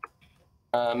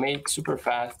made super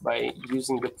fast by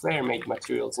using the player-made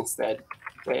materials instead.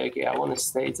 Say, okay, I want a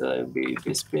state that'll be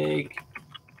this big.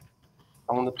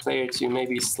 I want the player to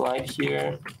maybe slide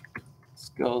here. Let's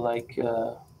go like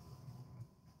add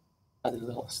a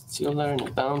little stealer and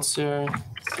a bouncer.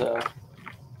 So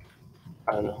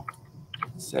I don't know.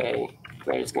 Say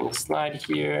player's gonna slide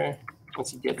here.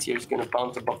 Once he gets here, he's gonna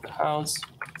bounce above the house.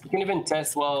 You can even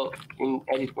test while in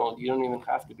edit mode. You don't even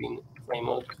have to be in play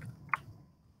mode.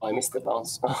 Oh, I missed the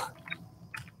bounce.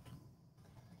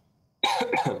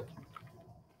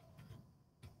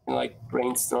 Like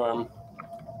brainstorm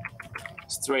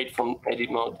straight from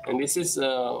edit mode. And this is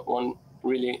one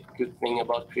really good thing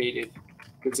about creative,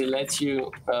 because it lets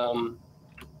you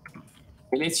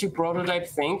prototype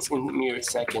things in mere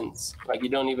seconds. Like you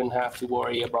don't even have to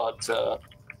worry about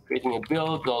creating a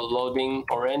build or loading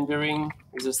or rendering.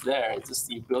 It's just there. It's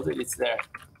just you build it, it's there.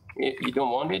 If you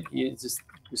don't want it, you just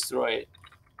destroy it,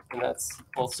 and that's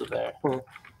also there.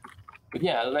 But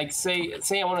yeah, like say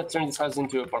I want to turn this house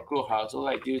into a parkour house. All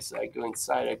I do is I go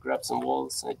inside, I grab some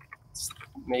walls, I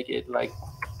make it like,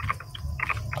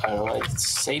 I don't know, I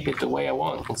shape it the way I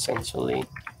want essentially,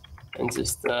 and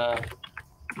just I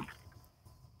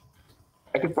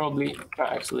could probably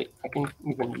actually I can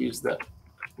even use the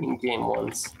in-game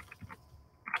ones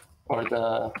or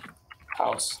the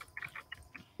house.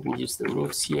 I can use the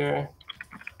roofs here.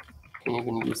 I can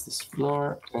even use this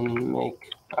floor and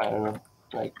make, I don't know,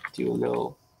 like do a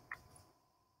little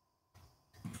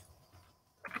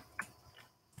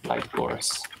light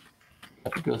course. I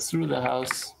have to go through the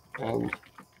house and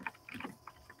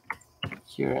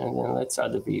here, and then let's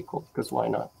add a vehicle, because why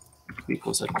not?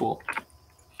 Vehicles are cool.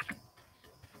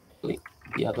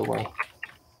 The other way.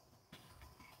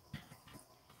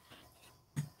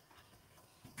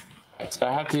 Right, so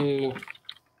I have to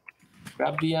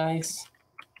grab the ice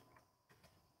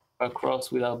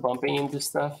across without bumping into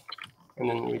stuff, and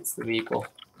then reach the vehicle,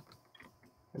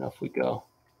 and off we go.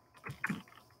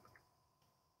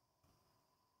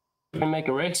 You can make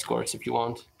a race course if you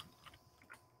want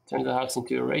turn the house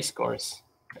into a race course.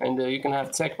 And you can have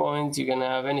checkpoints, you can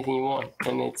have anything you want,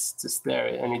 and it's just there,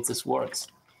 and it just works.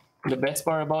 And the best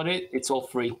part about it, it's all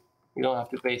free. You don't have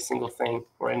to pay a single thing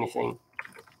for anything.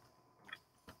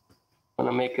 Want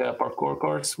to make a parkour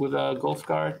course with a golf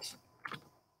cart?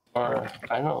 Or,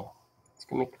 I don't know, you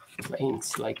can make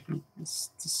planes, like,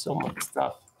 it's just so much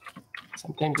stuff.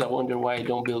 Sometimes I wonder why I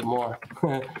don't build more.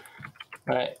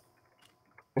 Right?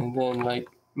 And then, like,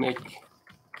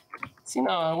 see,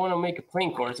 now I want to make a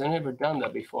plane course. I've never done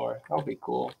that before. That would be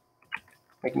cool.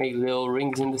 Like, make little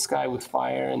rings in the sky with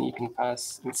fire, and you can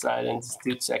pass inside and just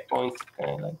do checkpoints.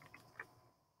 And, like,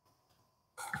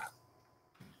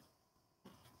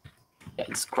 yeah,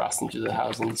 just crossed into the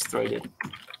house and destroyed it.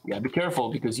 Yeah, be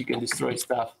careful, because you can destroy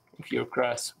stuff if you're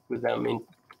cross with them.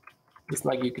 It's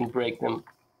like you can break them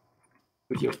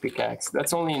with your pickaxe.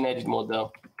 That's only in edit mode,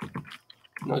 though.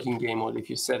 Not in game mode, if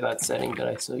you set that setting that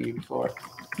I showed you before.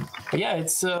 But yeah,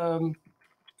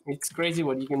 it's crazy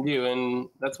what you can do, and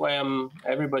that's why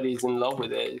everybody's in love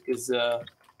with it. Because,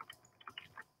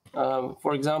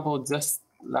 for example, just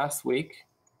last week,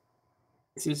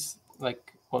 this is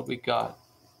like what we got.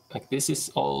 Like, this is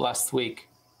all last week.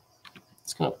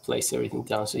 It's gonna place everything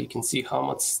down so you can see how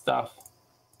much stuff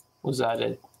was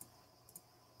added,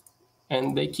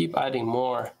 and they keep adding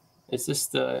more. It's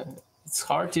just it's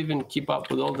hard to even keep up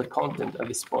with all the content at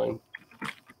this point.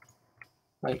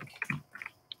 Like,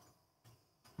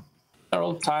 they're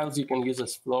all tiles you can use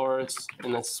as floors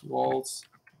and as walls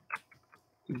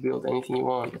to build anything you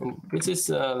want. And this is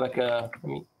like let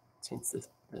me change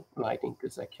the lighting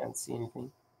because I can't see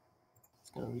anything.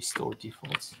 It's gonna restore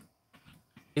defaults.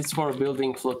 It's for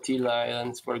building flotilla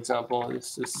islands, for example.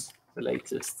 This is the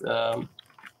latest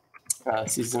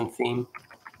season theme.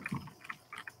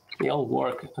 They all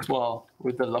work as well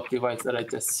with the lock device that I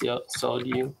just showed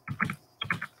you.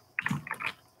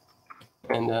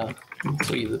 And I'll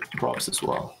show you the props as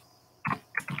well.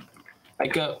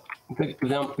 Like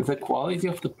the quality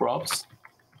of the props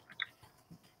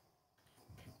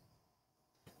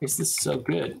is just so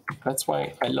good. That's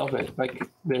why I love it. Like,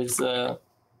 there's a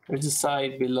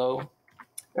side below.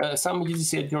 Some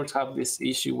UGC editors have this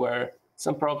issue where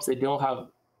some props, they don't have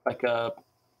like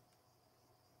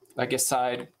a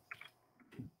side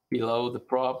below the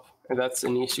prop, and that's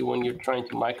an issue when you're trying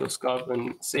to microscope.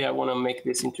 And say I want to make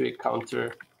this into a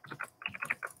counter,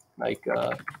 like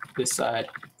this side,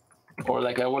 or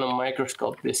like I want to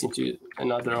microscope this into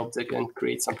another object and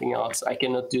create something else. I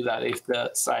cannot do that if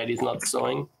the side is not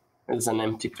showing. There's an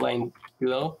empty plane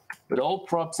below. But all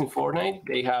props in Fortnite,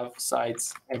 they have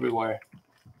sides everywhere,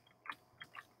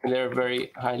 and they're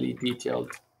very highly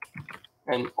detailed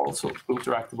and also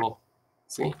interactable.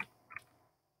 See?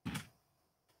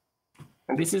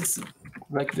 And this is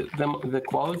like the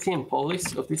quality and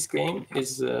polish of this game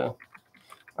is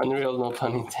unreal, no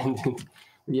pun intended.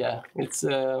 Yeah, it's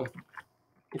a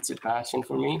passion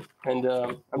for me, and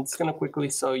I'm just gonna quickly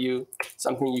show you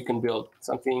something you can build,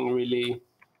 something really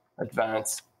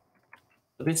advanced.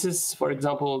 This is, for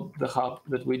example, the hub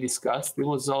that we discussed.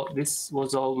 This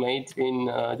was all made in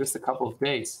just a couple of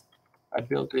days. I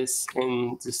built this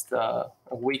in just a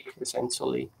week,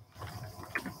 essentially.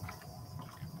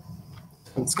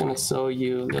 I'm just gonna show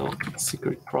you a little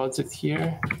secret project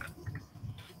here.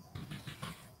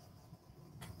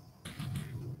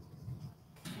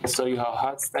 I'll show you how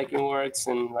hot stacking works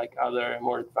and like other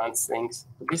more advanced things.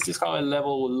 But this is how a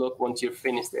level will look once you've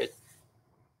finished it.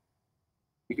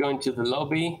 You go into the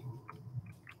lobby,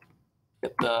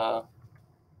 get the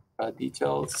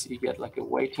details, you get like a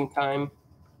waiting time.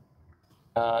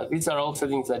 These are all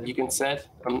settings that you can set.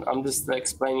 I'm just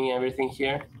explaining everything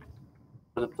here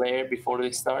for the player before they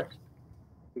start.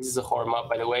 This is a horror map,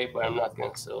 by the way, but I'm not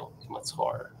going to show too much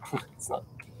horror. It's not.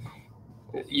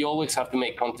 You always have to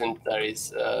make content that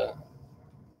is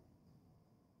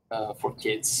for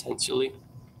kids, essentially.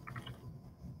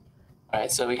 All right,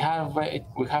 so we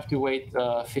have to wait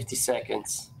 50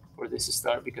 seconds for this to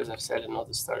start because I've set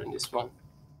another start in this one.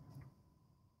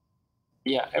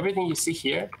 Yeah, everything you see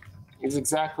here is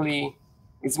it's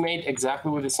made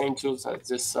exactly with the same tools I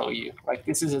just showed you. Like,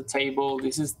 this is a table,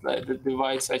 this is the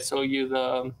device I showed you,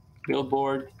 the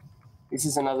billboard. This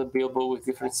is another billboard with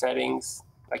different settings,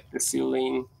 like the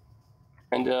ceiling.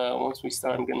 And once we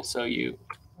start, I'm gonna show you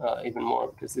even more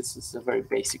because this is a very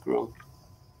basic room.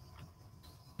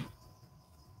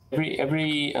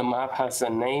 Every map has a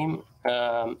name.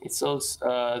 It shows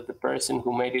the person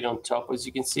who made it on top, as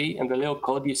you can see, and the little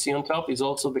code you see on top is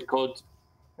also the code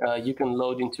you can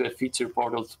load into a feature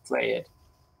portal to play it.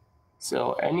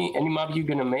 So any map you're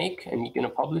gonna make and you're gonna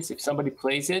publish, if somebody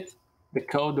plays it, the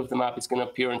code of the map is going to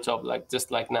appear on top, like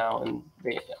just like now, and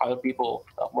other people,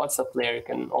 WhatsApp player,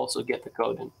 can also get the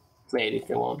code and play it if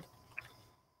they want.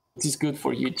 Which is good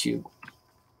for YouTube.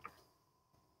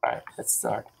 All right, let's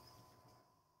start.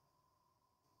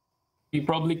 You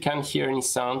probably can't hear any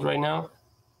sound right now,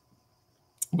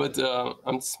 but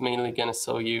I'm just mainly gonna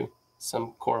show you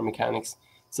some core mechanics.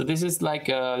 So this is like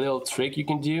a little trick you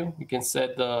can do. You can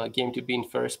set the game to be in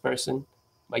first person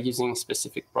by using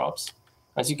specific props.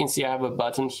 As you can see, I have a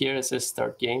button here that says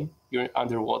start game. You're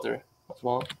underwater as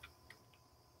well.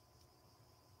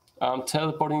 I'm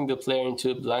teleporting the player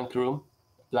into a black room,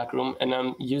 and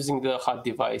I'm using the HUD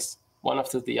device, one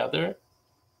after the other,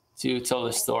 to tell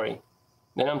the story.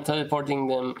 Then I'm teleporting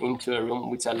them into a room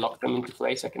which I lock them into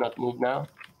place. I cannot move now.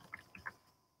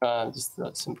 Just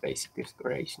some basic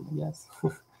decoration, I guess.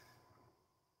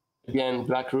 Again,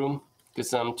 black room,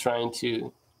 because I'm trying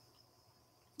to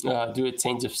do a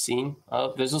change of scene.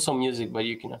 There's also music, but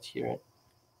you cannot hear it.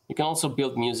 You can also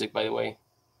build music, by the way.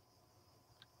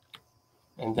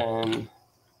 And then here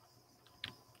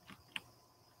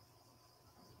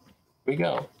we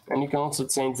go. And you can also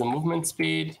change the movement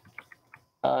speed.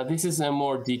 This is a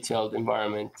more detailed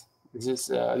environment. This is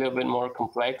a little bit more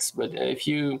complex, but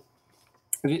the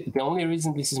only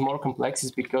reason this is more complex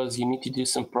is because you need to do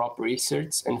some prop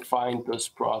research and find those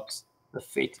props that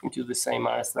fit into the same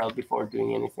art style before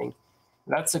doing anything.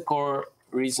 That's a core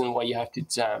reason why you have to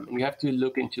jam. And you have to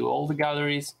look into all the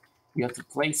galleries, you have to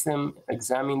place them,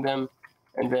 examine them,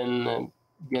 and then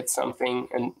get something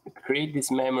and create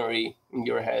this memory in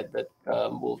your head that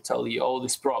will tell you, oh,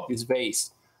 this prop, this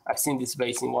vase, I've seen this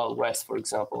vase in Wild West, for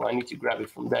example. I need to grab it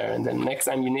from there. And then next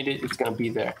time you need it, it's going to be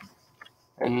there.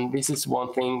 And this is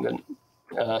one thing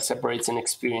that separates an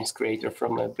experienced creator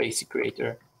from a basic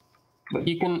creator. But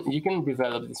you can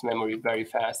develop this memory very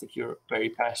fast if you're very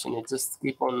passionate. Just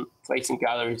keep on placing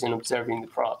galleries and observing the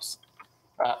props.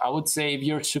 I would say if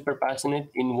you're super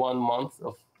passionate, in 1 month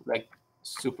of like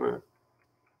super,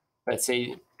 let's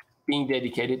say, being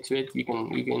dedicated to it, you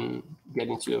can get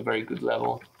into a very good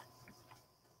level.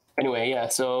 Anyway, yeah,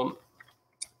 so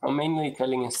I'm mainly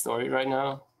telling a story right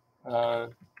now.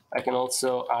 I can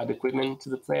also add equipment to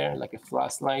the player, like a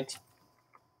flashlight.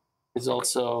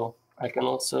 I can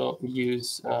also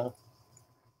use, I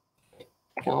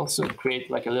can also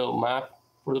create like a little map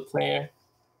for the player.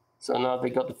 So now they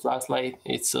got the flashlight,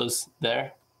 it shows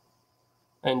there.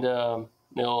 And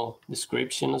little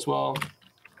description as well.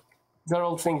 These are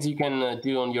all things you can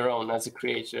do on your own as a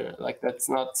creator. Like that's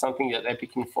not something that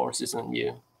Epic enforces on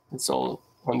you. It's all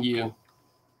on you.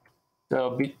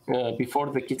 So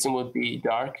before the kitchen would be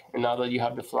dark, and now that you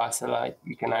have the flashlight,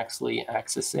 you can actually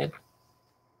access it.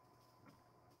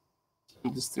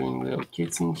 I'm just doing a little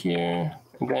kitchen here,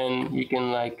 and then you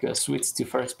can like switch to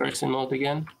first person mode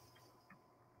again.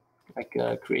 Like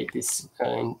create this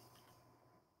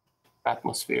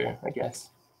atmosphere, I guess.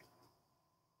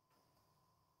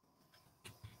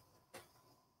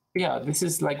 Yeah, this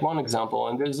is like one example,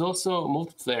 and there's also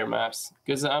multiplayer maps,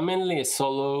 because I'm mainly a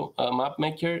solo map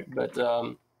maker, but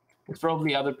there's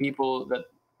probably other people that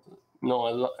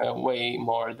know way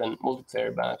more than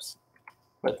multiplayer maps.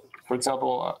 But for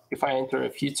example, if I enter a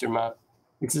future map,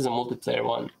 this is a multiplayer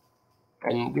one,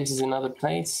 and this is another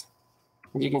place.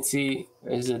 As you can see,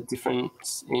 there's a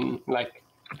difference in like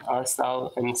art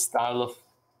style and style of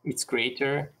its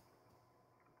creator.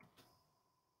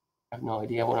 I have no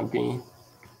idea what I'm doing.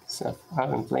 So I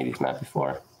haven't played this map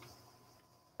before.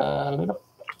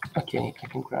 Okay, I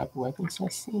can grab weapons, I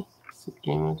see. Set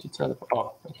game to teleport.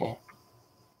 Oh, okay.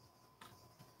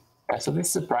 Yeah, so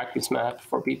this is a practice map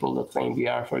for people that play in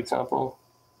VR, for example.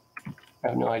 I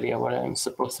have no idea what I'm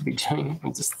supposed to be doing.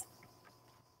 I'm just...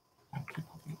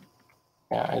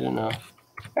 Yeah, I don't know.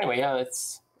 Anyway, yeah,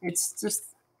 it's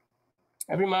just...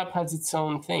 Every map has its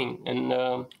own thing,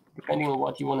 and depending on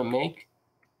what you want to make,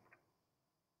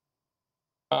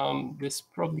 this is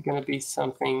probably going to be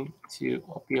something to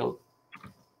appeal.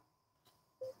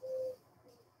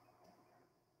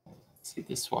 Let's see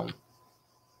this one.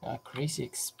 Crazy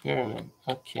experiment.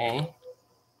 Okay.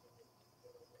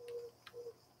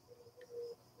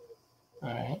 All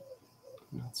right.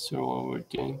 Not sure what we're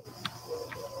doing.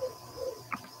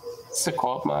 It's a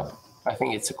co-op map. I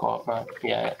think it's a co-op map.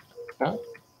 Yeah. No?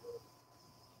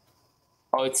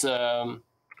 Oh, it's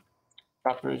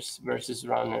trappers versus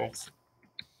runners.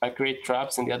 I create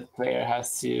traps, and the other player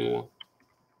has to,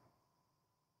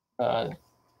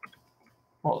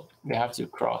 well, they have to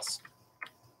cross.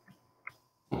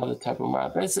 Another type of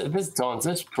map. There's tons.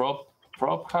 There's prop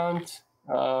hunt,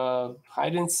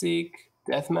 hide and seek,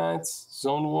 deathmatch,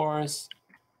 zone wars,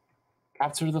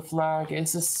 capture the flag.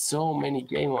 It's just so many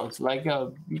game modes. Like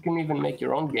you can even make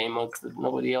your own game modes that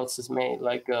nobody else has made.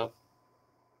 Like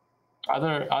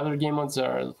other game modes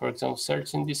are, for example,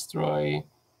 search and destroy,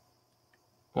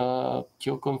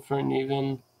 kill confirm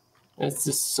even. It's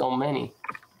just so many.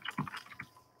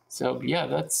 So yeah,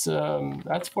 that's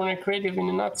Fortnite Creative in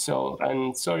a nutshell.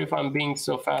 And sorry if I'm being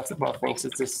so fast about things.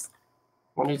 It's just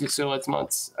wanted to show as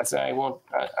much as I want,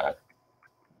 as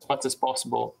much as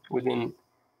possible within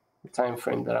the time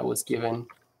frame that I was given.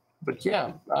 But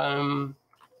yeah, I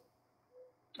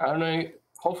don't know.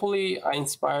 Hopefully, I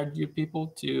inspired you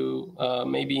people to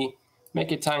maybe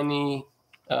make a tiny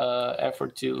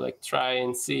effort to like try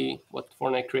and see what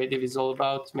Fortnite Creative is all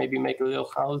about. Maybe make a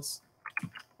little house,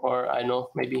 or I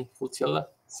know, maybe flotilla,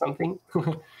 something.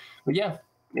 But yeah,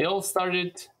 it all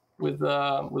started with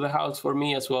a house for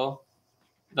me as well.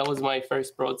 That was my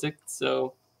first project.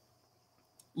 So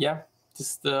yeah,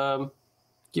 just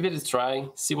give it a try,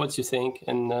 see what you think,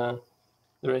 and the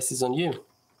rest is on you.